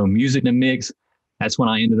quarantined with no music to mix. That's when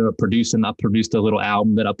I ended up producing. I produced a little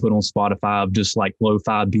album that I put on Spotify of just like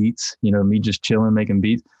lo-fi beats, me just chilling, making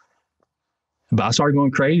beats. But I started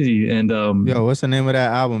going crazy. And yo, what's the name of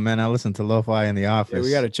that album, man? I listened to lo-fi in the office. Yeah,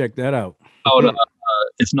 we got to check that out.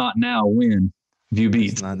 It's Not Now, When. View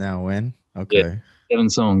Beats. It's Not Now, When. Okay. Yeah, 7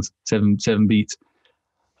 songs, seven beats.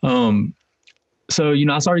 So,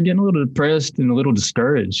 I started getting a little depressed and a little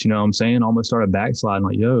discouraged, what I'm saying? Almost started backsliding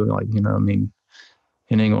like, I mean,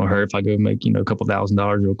 it ain't gonna hurt if I go make, a couple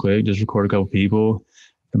 $1,000s real quick, just record a couple people.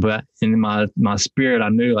 But in my spirit, I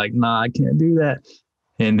knew like, nah, I can't do that.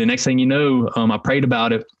 And the next thing you know, I prayed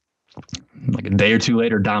about it. Like a day or two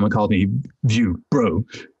later, Diamond called me, View, bro,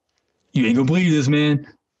 you ain't gonna believe this, man.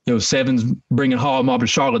 Seven's bringing HOG Mob to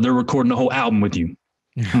Charlotte. They're recording the whole album with you.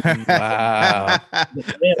 Wow.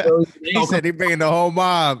 He said he bringing the whole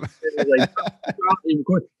mob. He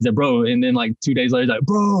said, bro, and then like 2 days later, he's like,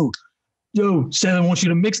 bro, yo, Seven wants you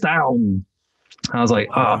to mix the album. I was like,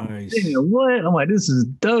 nice. Damn, what? I'm like, this is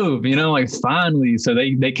dope, like finally. So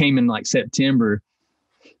they came in like September,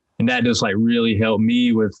 and that just like really helped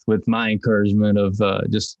me with my encouragement of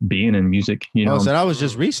just being in music. So that was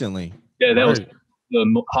just recently. Yeah, that was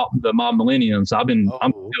the Mob Millennium. So I'm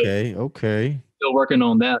still working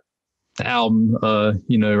on that album,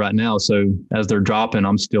 right now. So as they're dropping,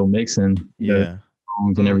 I'm still mixing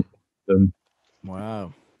songs and everything.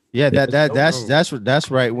 Wow. Yeah, dope.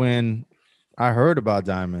 that's right when I heard about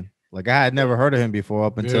Diamond. Like I had never heard of him before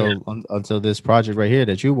up until this project right here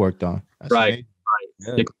that you worked on. That's Right. amazing.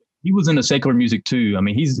 Yeah. Yeah, he was into secular music too. I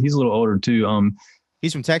mean, he's a little older too.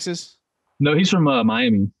 He's from Texas. No, he's from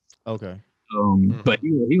Miami. Okay. But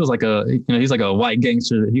he was like he's like a white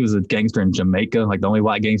gangster. He was a gangster in Jamaica, like the only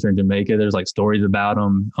white gangster in Jamaica. There's like stories about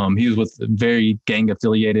him. He was with very gang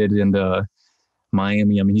affiliated in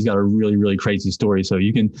Miami. I mean, he's got a really, really crazy story. So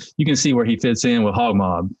you can see where he fits in with Hog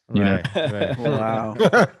Mob. You know? Right.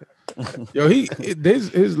 Wow. Yo,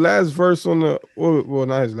 his last verse on the well,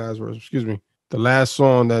 not his last verse. Excuse me. The last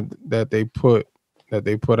song that they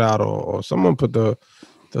put out, or someone put the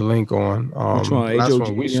link on. Which one? Last HOG,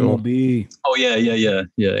 one we saw. MOB. Oh yeah. HOG.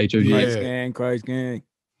 Yeah. Christ gang.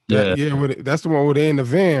 Yeah. That's the one where they in the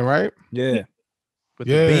van, right? Yeah. With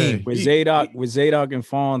Yeah. the beam. With Zadok and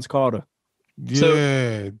Fonz Carter.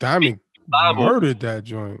 Yeah, Diamond Bible. murdered that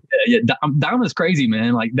joint. Yeah. Diamond's crazy,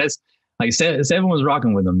 man. Like that's like I said, everyone's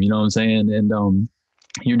rocking with him. You know what I'm saying? And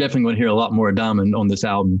you're definitely going to hear a lot more of Diamond on this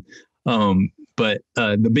album. But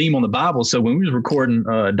the beam on the Bible. So when we was recording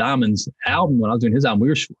Diamond's album, when I was doing his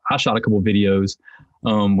album, I shot a couple of videos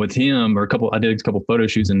with him, I did a couple of photo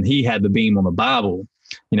shoots, and he had the beam on the Bible.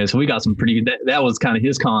 You know, so we got some pretty. That was kind of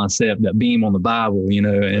his concept, that beam on the Bible. You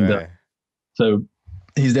know, and so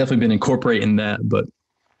he's definitely been incorporating that. But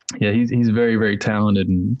yeah, he's very, very talented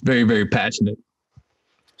and very, very passionate.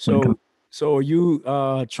 So are you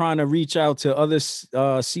trying to reach out to other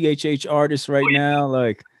CHH artists right now?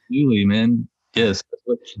 Like, absolutely, man. Yes.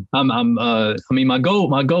 I mean, my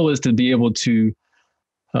goal is to be able to,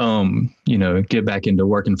 get back into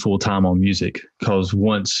working full time on music. Because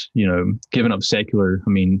once, giving up secular, I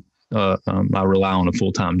mean, I rely on a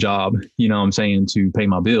full time job, you know what I'm saying, to pay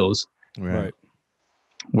my bills. right.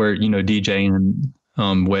 Where, DJing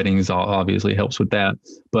and weddings obviously helps with that.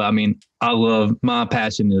 But I mean, my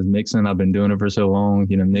passion is mixing. I've been doing it for so long,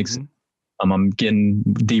 mixing. I'm getting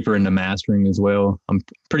deeper into mastering as well. I'm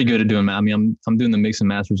pretty good at doing. I mean, I'm doing the mix and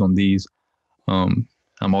masters on these. I'm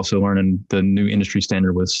also learning the new industry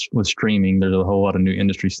standard with streaming. There's a whole lot of new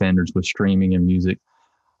industry standards with streaming and music.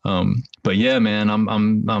 But yeah, man,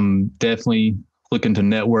 I'm definitely looking to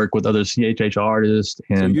network with other CHH artists.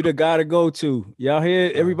 And so you the guy to go to. Y'all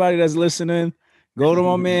hear everybody that's listening? Go to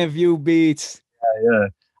my man View Beats. Yeah.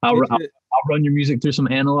 I'll run your music through some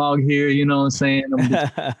analog here. You know what I'm saying?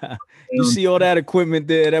 You see all that equipment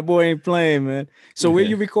there. That boy ain't playing, man. So where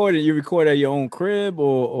you recording? You record at your own crib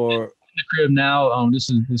or? In the crib now. This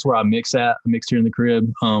is where I mix at. I mix here in the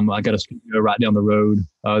crib. I got a studio right down the road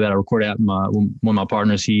that I record at. One of my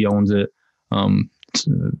partners, he owns it. It's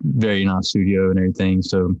a very nice studio and everything.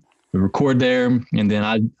 So we record there, and then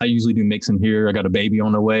I usually do mixing here. I got a baby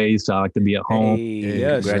on the way, so I like to be at home. Hey,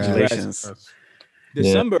 yes, congratulations.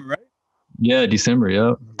 December, right? Yeah, December.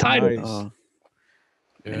 Yeah, Titus. Nice.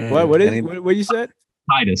 Yeah. What you said?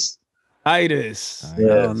 Titus. Titus. Yeah.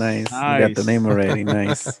 Oh, nice. You got the name already.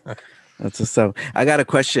 Nice. That's what's up. I got a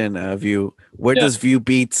question of you. Where does View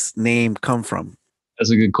Beats name come from?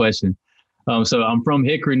 That's a good question. So I'm from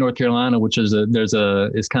Hickory, North Carolina, which is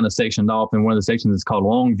it's kind of sectioned off, and one of the sections is called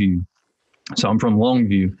Longview. So I'm from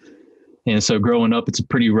Longview, and so growing up, it's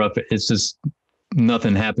pretty rough. It's just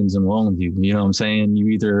nothing happens in Longview. You know what I'm saying? You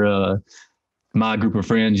either my group of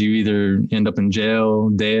friends, you either end up in jail,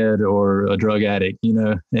 dead, or a drug addict.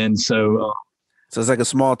 And so so it's like a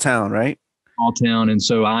small town, right? Small town, and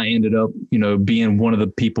so I ended up, being one of the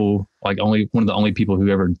people, like one of the only people who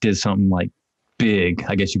ever did something like big,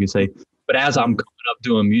 I guess you could say. But as I'm coming up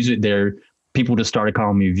doing music there, people just started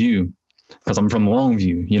calling me View because I'm from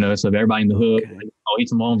Longview, so everybody in the hood, like, oh, he's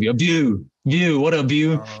from Longview. View, what up,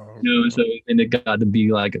 View? So and it got to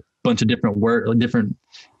be like a bunch of different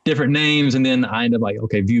different names, and then I ended up like,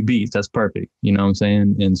 okay, View Beats, that's perfect. You know what I'm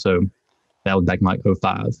saying? And so that was back in like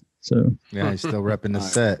 2005. So yeah, he's still repping the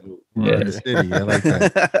set. Yeah. The city. I like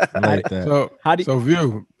that. So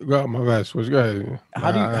View, go my best. What's good?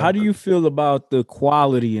 How do you feel about the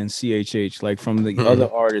quality in CHH, like from the other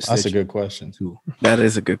artists? That's a good question too. That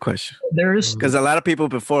is a good question. There is, because a lot of people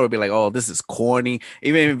before would be like, "Oh, this is corny."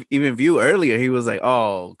 Even View earlier, he was like,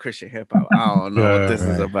 "Oh, Christian hip hop. I don't know what this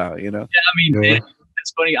is about." Yeah, I mean,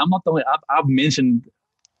 it's funny. I'm not the only. I've mentioned.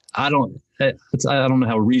 I don't know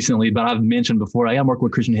how recently, but I've mentioned before. I'm working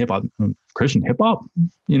with Christian hip hop. Christian hip hop,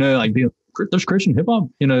 like there's Christian hip hop,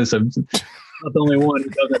 so I'm not the only one who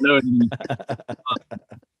doesn't know it.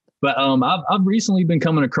 But I've recently been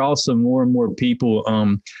coming across some more and more people.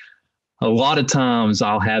 A lot of times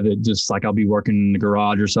I'll have it just like I'll be working in the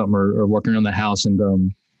garage or something, or working on the house,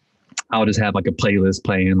 and I'll just have like a playlist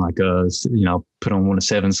playing, like put on one of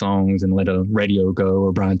 7 songs and let a radio go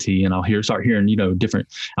or Brian T, and I'll start hearing, different.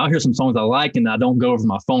 I'll hear some songs I like, and I don't go over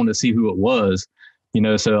my phone to see who it was,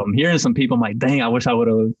 So I'm hearing some people, I'm like, dang, I wish I would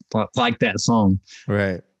have liked that song.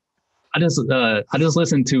 Right. I just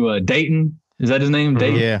listened to Dayton. Is that his name?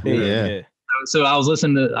 Dayton? Yeah. So I was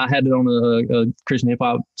listening to. I had it on a Christian hip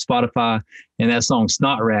hop Spotify, and that song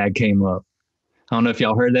 "Snot Rag" came up. I don't know if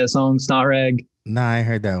y'all heard that song, "Snot Rag." Nah, I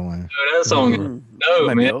heard that one. That song,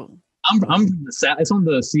 man. I'm from the South. It's on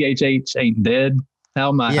the CHH Ain't Dead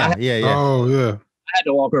album. Yeah. Oh yeah. I had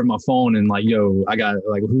to walk over my phone and like, yo, I got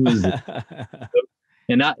like, who is it?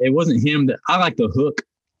 And it wasn't him. That I like the hook.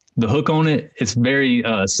 The hook on it. It's very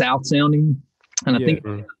South sounding, and I think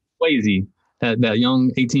Swayze, that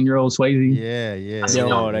young 18-year-old Swayze. Yeah.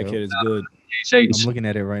 Yo, that kid is good. I'm looking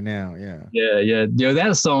at it right now. Yeah. Yeah. Yo,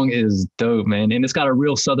 that song is dope, man. And it's got a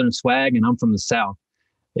real Southern swag, and I'm from the South.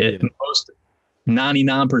 Most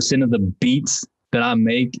 99% of the beats that I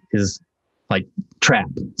make is like trap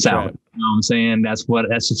South. You know what I'm saying? That's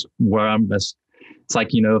just where it's like,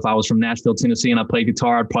 if I was from Nashville, Tennessee, and I played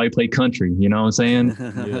guitar, I'd probably play country. You know what I'm saying?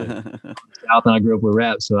 South, and I grew up with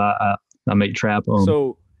rap, so I make trap.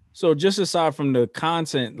 So just aside from the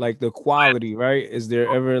content, like the quality, right? Is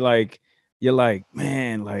there ever like, you're like,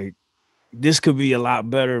 man, like this could be a lot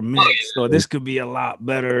better mixed, or this could be a lot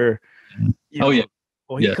better. Or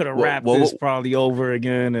he could have rapped this probably over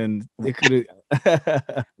again, and it could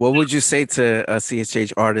have. What would you say to a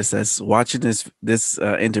CHH artist that's watching this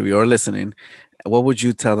interview or listening? What would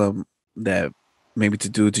you tell them that maybe to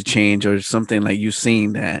do to change, or something like you've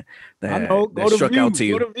seen that struck out to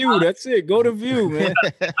you? Go to View. That's it. Go to View, man.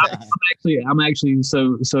 I'm actually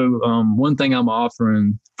so one thing I'm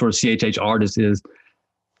offering for CHH artists is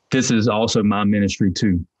this is also my ministry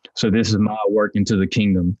too. So this is my work into the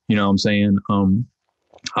kingdom. You know what I'm saying?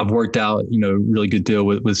 I've worked out, really good deal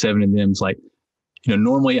with 7 of them. It's like,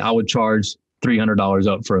 normally I would charge $300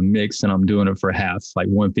 up for a mix, and I'm doing it for half, like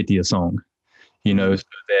 $150 a song, so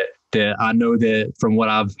that I know that from what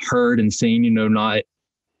I've heard and seen, not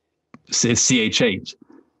it's CHH.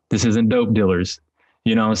 This isn't dope dealers.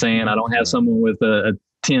 You know what I'm saying? I don't have someone with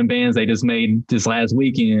 10 bands they just made this last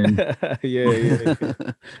weekend. Yeah.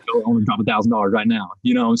 Only drop $1,000 right now.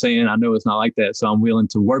 You know what I'm saying? I know it's not like that. So I'm willing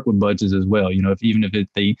to work with budgets as well. Even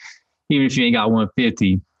if you ain't got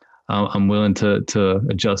 150, I'm willing to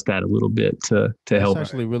adjust that a little bit to help. That's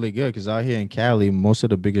actually really good, because out here in Cali, most of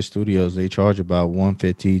the bigger studios, they charge about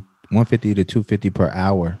 150 to 250 per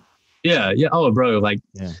hour. Yeah. Oh, bro. Like,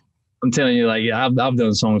 I'm telling you, like, I've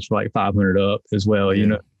done songs for like 500 up as well.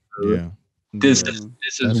 This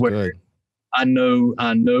is where good. I know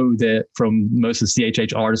that from most of the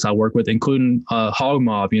CHH artists I work with, including Hog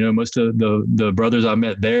Mob, most of the brothers I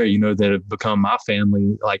met there, that have become my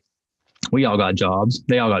family, like, we all got jobs.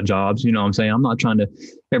 They all got jobs. You know what I'm saying? I'm not trying to,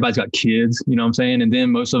 everybody's got kids, you know what I'm saying? And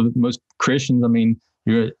then most Christians, I mean,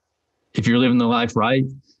 if you're living the life right,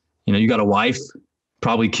 you got a wife,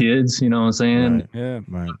 probably kids, you know what I'm saying? Right. Yeah,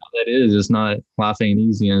 right. That is, it's not, life ain't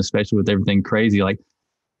easy, and especially with everything crazy, like,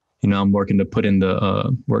 I'm working to put in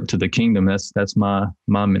the work to the kingdom. That's my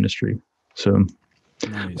ministry. So,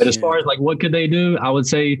 nice. But as far as like, what could they do? I would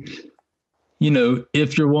say,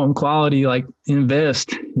 if you're wanting quality, like,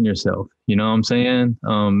 invest in yourself. You know what I'm saying?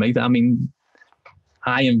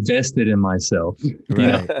 I invested in myself.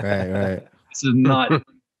 Right. This is not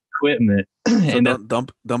equipment. So and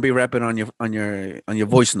don't be rapping on your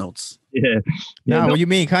voice notes. Yeah. No, what you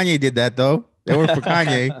mean? Kanye did that though. They were for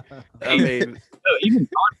Kanye. I mean, even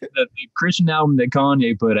the Christian album that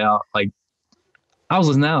Kanye put out, like, I was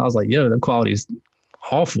listening now, I was like, yo, the quality is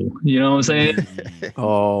awful. You know what I'm saying?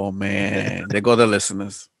 Oh man, there go the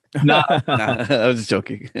listeners. Nah, I was just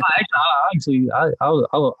joking. I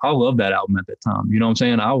love that album at that time. You know what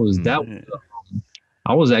I'm saying?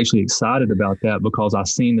 I was actually excited about that, because I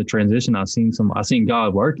seen the transition. I seen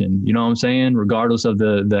God working. You know what I'm saying? Regardless of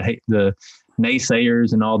the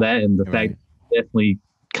naysayers and all that, and the fact definitely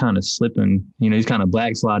kind of slipping. He's kind of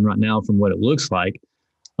backsliding right now from what it looks like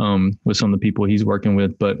with some of the people he's working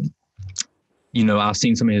with. But I've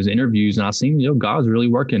seen some of his interviews, and I've seen God's really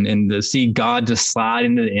working, and to see God just slide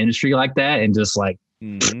into the industry like that, and just like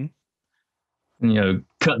cut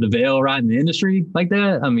the veil right in the industry like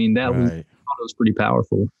that. I mean, that was pretty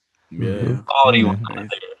powerful. Yeah, quality on God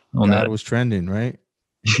that was trending, right?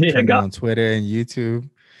 Yeah, God on Twitter and YouTube.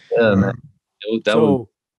 Yeah, man.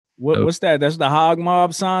 What's that? That's the Hog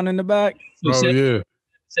Mob sign in the back. Oh yeah.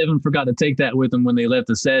 7 forgot to take that with them when they left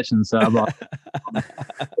the session, so I brought.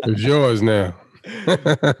 It's yours now.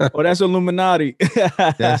 Oh, that's Illuminati.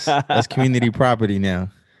 That's community property now.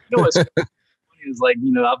 What's funny is like,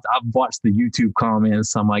 I've watched the YouTube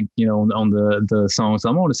comments. I'm like, on the songs.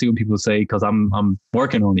 I want to see what people say because I'm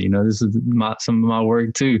working on it. This is some of my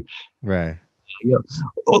work too. Right. Yeah.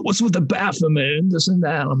 Oh, what's with the Baphomet and this and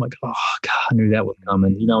that? I'm like, oh God, I knew that was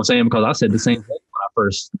coming. You know what I'm saying? Because I said the same thing when I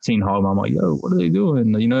first seen Hog. I'm like, yo, what are they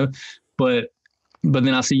doing? But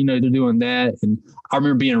then I see, they're doing that. And I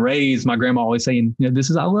remember being raised, my grandma always saying, this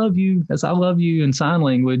is I love you. That's I love you in sign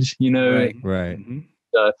language, Right.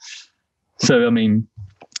 So, I mean,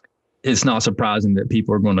 it's not surprising that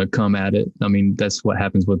people are going to come at it. I mean, that's what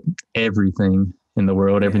happens with everything in the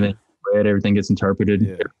world. Everything read, everything gets interpreted.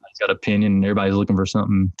 Yeah. Everybody's got opinion and everybody's looking for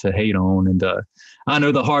something to hate on. And I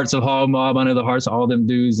know the hearts of Hog Mob. I know the hearts of all them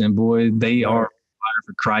dudes. And boy, they are fire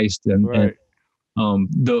for Christ. And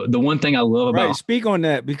the one thing I love about speak on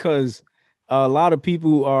that, because a lot of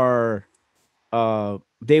people are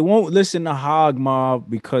they won't listen to Hog Mob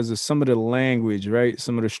because of some of the language, right?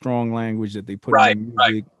 Some of the strong language that they put in the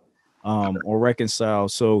music, or reconcile.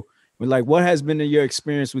 So, like, what has been your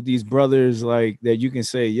experience with these brothers, like, that you can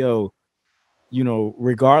say, yo,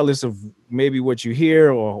 regardless of maybe what you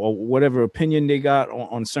hear or whatever opinion they got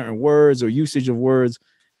on certain words or usage of words,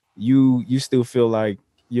 you still feel like,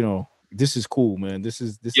 this is cool, man. This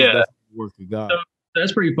is definitely the work of God. So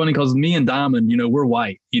that's pretty funny because me and Diamond, we're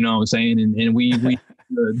white, you know what I'm saying? And we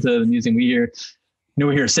the music we hear,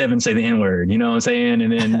 we hear Seven say the N-word, you know what I'm saying?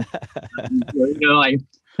 And then,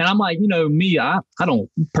 and I'm like, me, I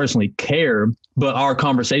don't personally care, but our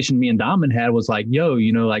conversation me and Diamond had was like, yo,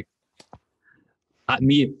 for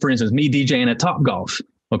instance, me DJing at Top Golf,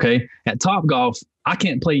 okay? At Top Golf, I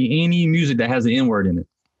can't play any music that has the N-word in it.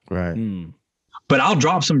 Right. But I'll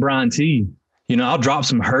drop some Brian T. I'll drop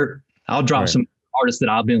some Hurt. I'll drop some artists that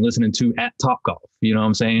I've been listening to at Top Golf. You know what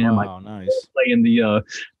I'm saying? Wow, nice. Playing the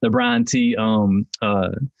Brian T. Who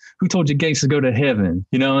told you gangsters go to heaven?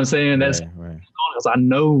 You know what I'm saying? That's because I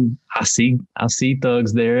know I see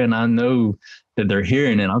thugs there, and I know that they're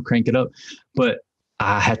hearing it. I'll crank it up, but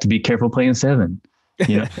I have to be careful playing Seven.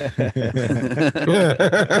 Where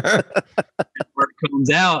it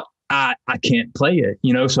comes out, I can't play it.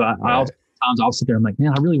 So I'll sit there. I'm like,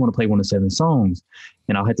 man, I really want to play one of Seven's songs,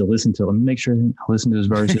 and I'll have to listen to it. Let me make sure I listen to his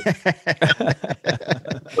verses.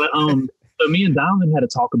 But so me and Diamond had to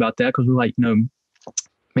talk about that because we're like, man,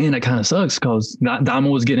 that kind of sucks because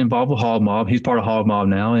Diamond was getting involved with Hog Mob. He's part of Hog Mob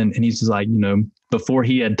now, and he's just like, before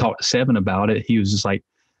he had talked to Seven about it, he was just like,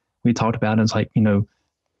 we talked about it. And it's like,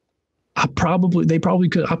 I probably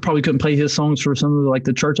couldn't play his songs for some of like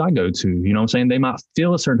the church I go to. You know what I'm saying? They might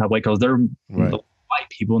feel a certain type of way because they're white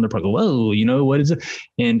people, and they're probably, whoa, what is it?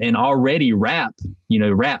 And already rap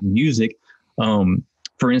music.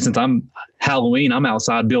 For instance, Halloween, I'm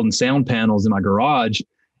outside building sound panels in my garage,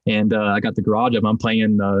 and I got the garage up. I'm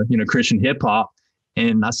playing Christian hip hop,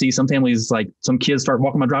 and I see some families, like some kids start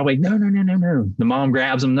walking my driveway. No. The mom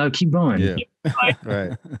grabs them. No, keep going. Yeah.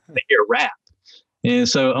 They hear rap, and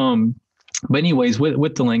so but anyways,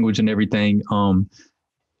 with the language and everything,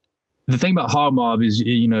 the thing about Hog Mob is,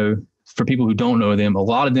 for people who don't know them, a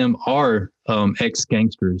lot of them are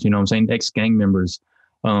ex-gangsters, ex-gang members,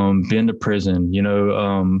 been to prison,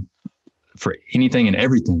 for anything and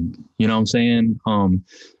everything, you know what I'm saying?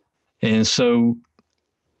 And so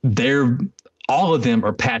all of them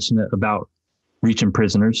are passionate about reaching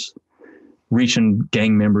prisoners, reaching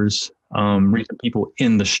gang members, reaching people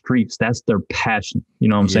in the streets. That's their passion, you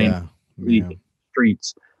know what I'm saying? Yeah.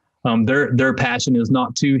 Streets. Their passion is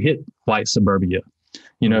not to hit white suburbia,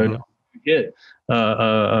 hit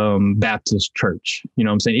Baptist church, you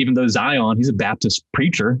know what I'm saying? Even though Zion, he's a Baptist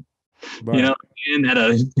preacher, and at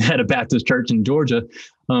a Baptist church in Georgia,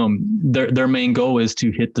 their main goal is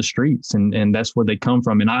to hit the streets, and that's where they come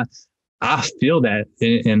from. And I feel that,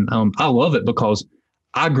 and I love it because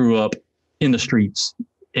I grew up in the streets,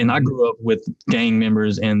 and I grew up with gang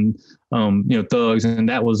members and thugs, and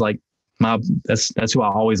that was like that's who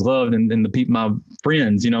I always loved, and the people, my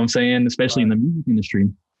friends, you know what I'm saying, especially in the music industry.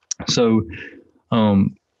 So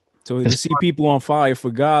to see people on fire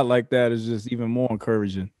for God like that is just even more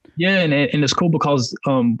encouraging. Yeah, and it's cool because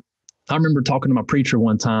I remember talking to my preacher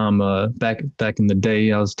one time back in the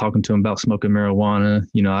day. I was talking to him about smoking marijuana.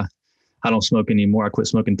 I don't smoke anymore. I quit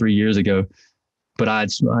smoking 3 years ago. But I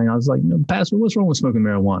was like, Pastor, what's wrong with smoking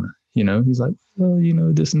marijuana? He's like, well,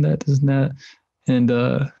 this and that. And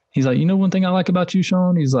he's like, one thing I like about you,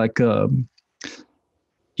 Sean? He's like, you're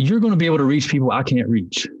going to be able to reach people I can't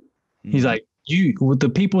reach. Mm-hmm. He's like, you, with the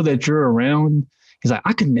people that you're around, he's like,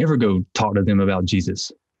 I could never go talk to them about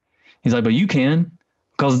Jesus. He's like, but you can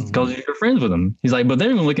because you're friends with them. He's like, but they're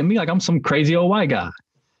going to look at me like I'm some crazy old white guy,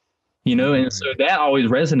 And so that always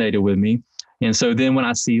resonated with me. And so then when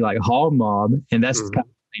I see like Hog Mob, and that's kind of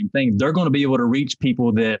the same thing, they're going to be able to reach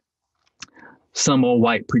people that some old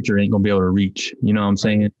white preacher ain't going to be able to reach. You know what I'm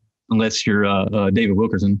saying? Unless you're David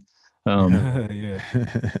Wilkerson. Yeah.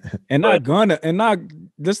 And not gonna, and not,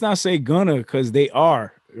 let's not say gonna, because they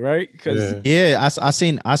are, right? Because I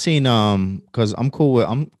seen because I'm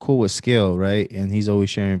cool with Skill, right? And he's always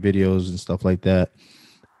sharing videos and stuff like that.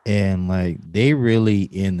 And like they really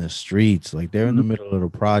in the streets, like they're in the middle of the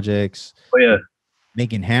projects. Oh yeah,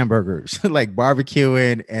 making hamburgers, like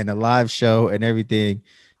barbecuing and a live show and everything.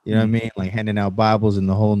 You know what I mean? Like handing out Bibles and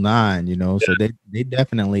the whole nine. You know, so they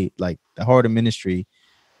definitely, like, the heart of ministry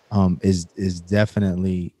is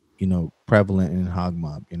definitely, you know, prevalent in Hog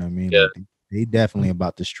Mob. You know what I mean? Yeah. Like, they definitely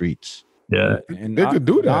about the streets. Yeah, and They could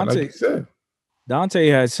do that, like you said. Dante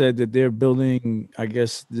had said that they're building, I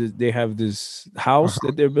guess they have this house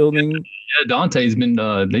that they're building. Yeah, Dante's been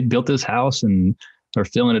they built this house and they're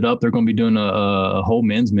filling it up. They're going to be doing a whole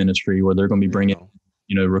men's ministry where they're going to be bringing,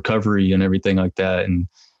 you know, recovery and everything like that. And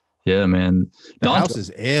yeah, man, The house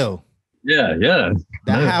is ill. Yeah,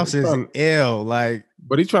 The house is ill. Like,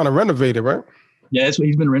 but he's trying to renovate it, right? Yeah, that's what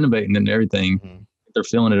he's been renovating and everything. They're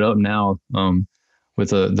filling it up now with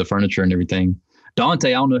the furniture and everything. Dante,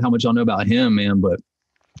 I don't know how much y'all know about him, man, but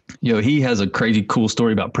you know, he has a crazy cool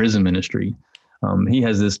story about prison ministry. He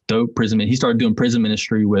has this dope prison. He started doing prison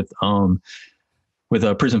ministry with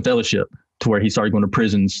a prison fellowship, to where he started going to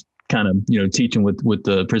prisons, kind of, you know, teaching with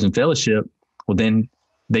the prison fellowship. Well, then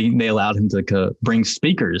they allowed him to bring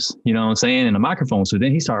speakers, you know what I'm saying, and a microphone. So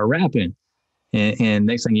then he started rapping. And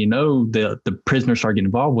next thing you know, the prisoners started getting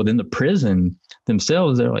involved. Well, then the prison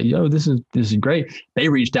themselves, they're like, yo, this is great. They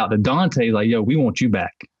reached out to Dante, like, yo, we want you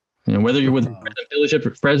back. And whether you're with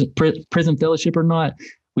prison fellowship or not,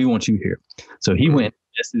 we want you here. So he went and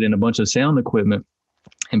invested in a bunch of sound equipment.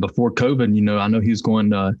 And before COVID, you know, I know he was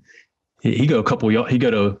going he go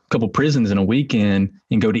to a couple prisons in a weekend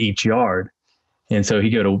and go to each yard. And so he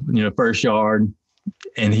go to, you know, first yard,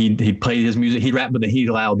 and he played his music. He rapped, but then he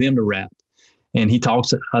allowed them to rap. And he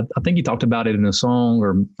talks, I think he talked about it in a song,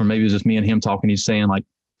 or maybe it was just me and him talking. He's saying, like,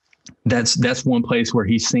 that's one place where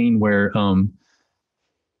he's seen where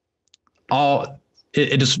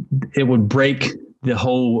it would break the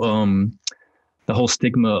whole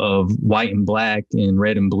stigma of white and black and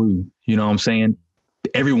red and blue. You know what I'm saying?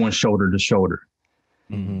 Everyone's shoulder to shoulder.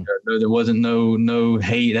 There wasn't no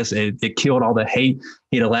hate. It killed all the hate.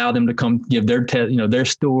 It allowed them to come give their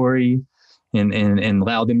story, and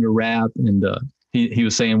allowed them to rap. And he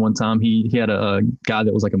was saying one time he had a guy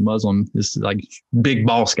that was like a Muslim, this like big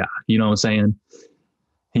boss guy. You know what I'm saying?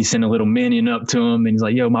 He sent a little minion up to him, and he's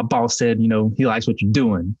like, yo, my boss said, you know, he likes what you're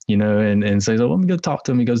doing, you know, and so he's like, let me go talk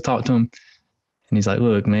to him. He goes talk to him, and he's like,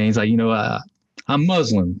 look, man, he's like, you know, I'm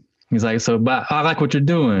Muslim. He's like, so, but I like what you're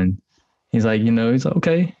doing. He's like, you know, he's like,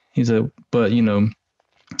 okay. He's like, but, you know,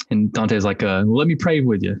 and Dante's like, well, let me pray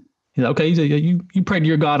with you. He's like, okay. He's like, you pray to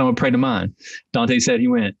your God, I'm gonna pray to mine. Dante said he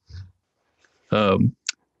went,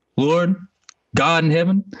 Lord, God in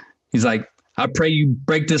heaven. He's like, I pray you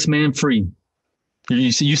break this man free.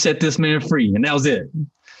 You set this man free, and that was it.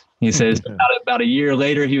 He says about a year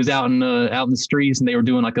later, he was out in the streets, and they were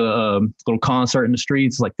doing like a little concert in the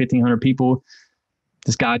streets, like 1,500 people.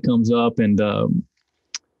 This guy comes up and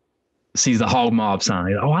sees the Hog Mob sign.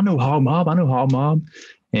 He's like, oh, I know Hog Mob.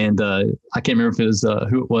 And I can't remember if it was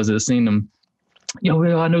who it was that seen them. You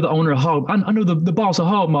know, I know the owner of Hog. I know the boss of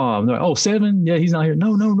Hog Mob. They're like, oh, 7? Yeah, he's not here.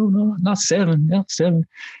 No, not 7. Yeah, 7.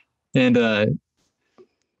 And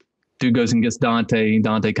dude goes and gets Dante. And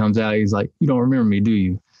Dante comes out. He's like, you don't remember me, do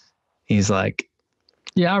you? He's like,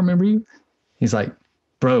 yeah, I remember you. He's like,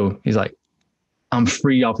 bro, he's like, I'm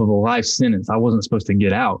free off of a life sentence. I wasn't supposed to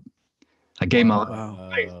get out. I gave my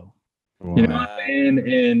life. You know what I'm saying?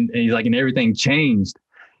 And he's like, and everything changed.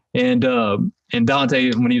 And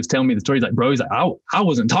Dante, when he was telling me the story, he's like, bro, he's like, I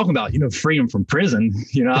wasn't talking about, you know, freedom from prison.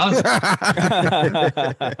 You know,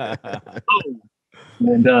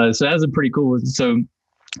 and so that's a pretty cool. So,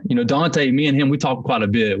 you know, Dante, me and him, we talk quite a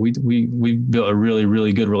bit. We built a really,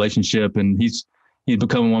 really good relationship, and he's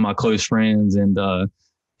become one of my close friends, and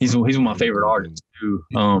he's one of my favorite artists too.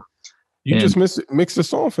 You just mixed a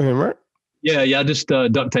song for him, right? Yeah, I just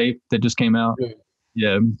Duct Tape that just came out.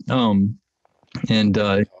 Yeah. And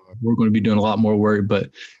we're going to be doing a lot more work, but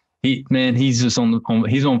he's just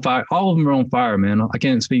he's on fire. All of them are on fire, man. I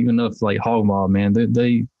can't speak enough, like Hog Mob, man.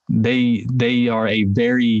 They are a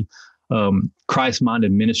very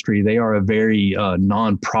Christ-minded ministry. They are a very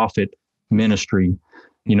non-profit ministry.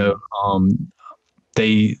 You know,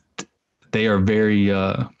 they are very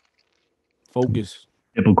focused,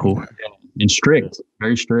 biblical, and strict,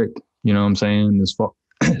 very strict. You know what I'm saying? As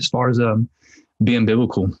far as being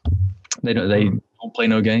biblical. They don't play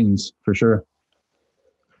no games for sure.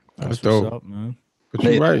 That's dope, up, man. But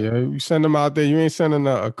you're right. Yeah. You send them out there. You ain't sending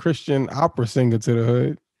a Christian opera singer to the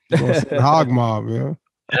hood. You gonna send Hog Mob, yeah.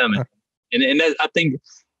 Yeah, man. And that, I think,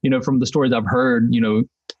 from the stories I've heard,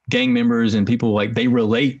 gang members and people, like, they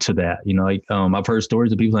relate to that. I've heard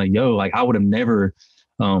stories of people like, yo, like, I would have never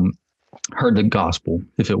heard the gospel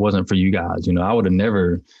if it wasn't for you guys. I would have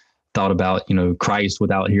never thought about, Christ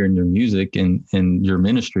without hearing your music and your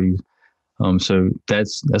ministry. So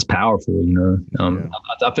that's powerful.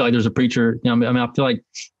 I feel like there's a preacher, I feel like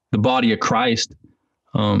the body of Christ,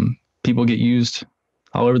 people get used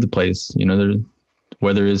all over the place.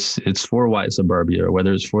 Whether it's for white suburbia or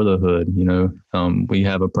whether it's for the hood, we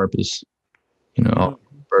have a purpose,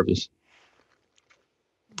 purpose.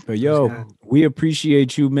 But yo, we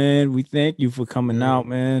appreciate you, man. We thank you for coming out,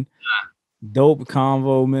 man. Dope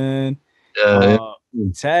convo, man.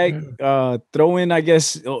 Tag, throw in, I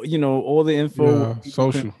guess, all the info.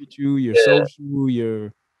 Social. Your social,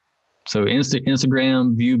 your. So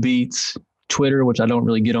Instagram, View Beats, Twitter, which I don't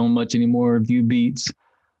really get on much anymore. View Beats,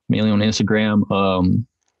 mainly on Instagram.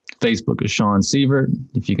 Facebook is Sean Sievert.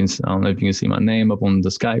 If you can, I don't know if you can see my name up on the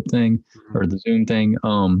Skype thing or the Zoom thing.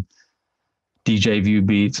 DJ View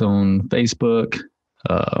Beats on Facebook.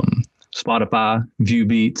 Spotify, View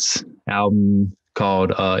Beats, album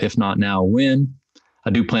called If Not Now, When. I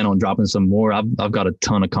do plan on dropping some more. I've got a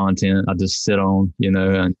ton of content I just sit on, and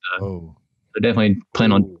I definitely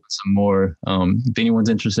plan on doing some more. If anyone's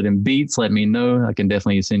interested in beats, let me know. I can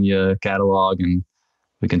definitely send you a catalog and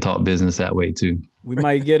we can talk business that way too. We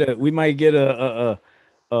might get a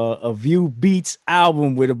View Beats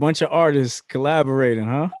album with a bunch of artists collaborating,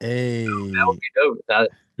 huh? Hey, that would be dope.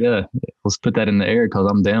 Yeah, let's put that in the air because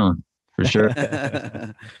I'm down for sure.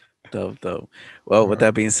 Dope. Well, with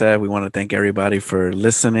that being said, we want to thank everybody for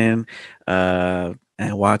listening and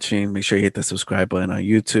watching. Make sure you hit the subscribe button on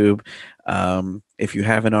YouTube. If you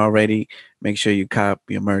haven't already, make sure you cop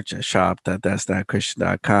your merch at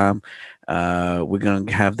shop.thatsthatchristian.com. We're going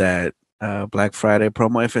to have that Black Friday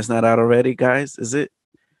promo if it's not out already, guys. Is it?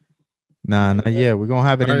 Nah, not yet. We're going to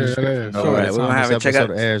have it in the description. All right, we're going to have it. Check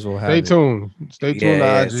out. Airs, we'll have Stay tuned. Stay tuned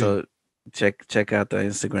to IG. So check out the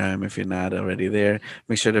Instagram if you're not already there.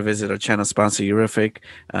 Make sure to visit our channel sponsor, Eurific.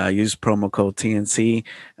 Use promo code TNC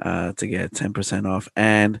to get 10% off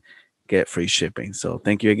and get free shipping. So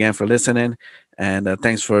thank you again for listening, and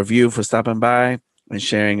thanks for View for stopping by and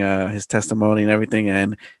sharing his testimony and everything.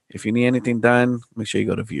 And if you need anything done, make sure you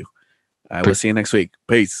go to View. We'll see you next week.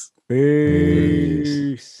 Peace.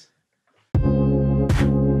 Peace.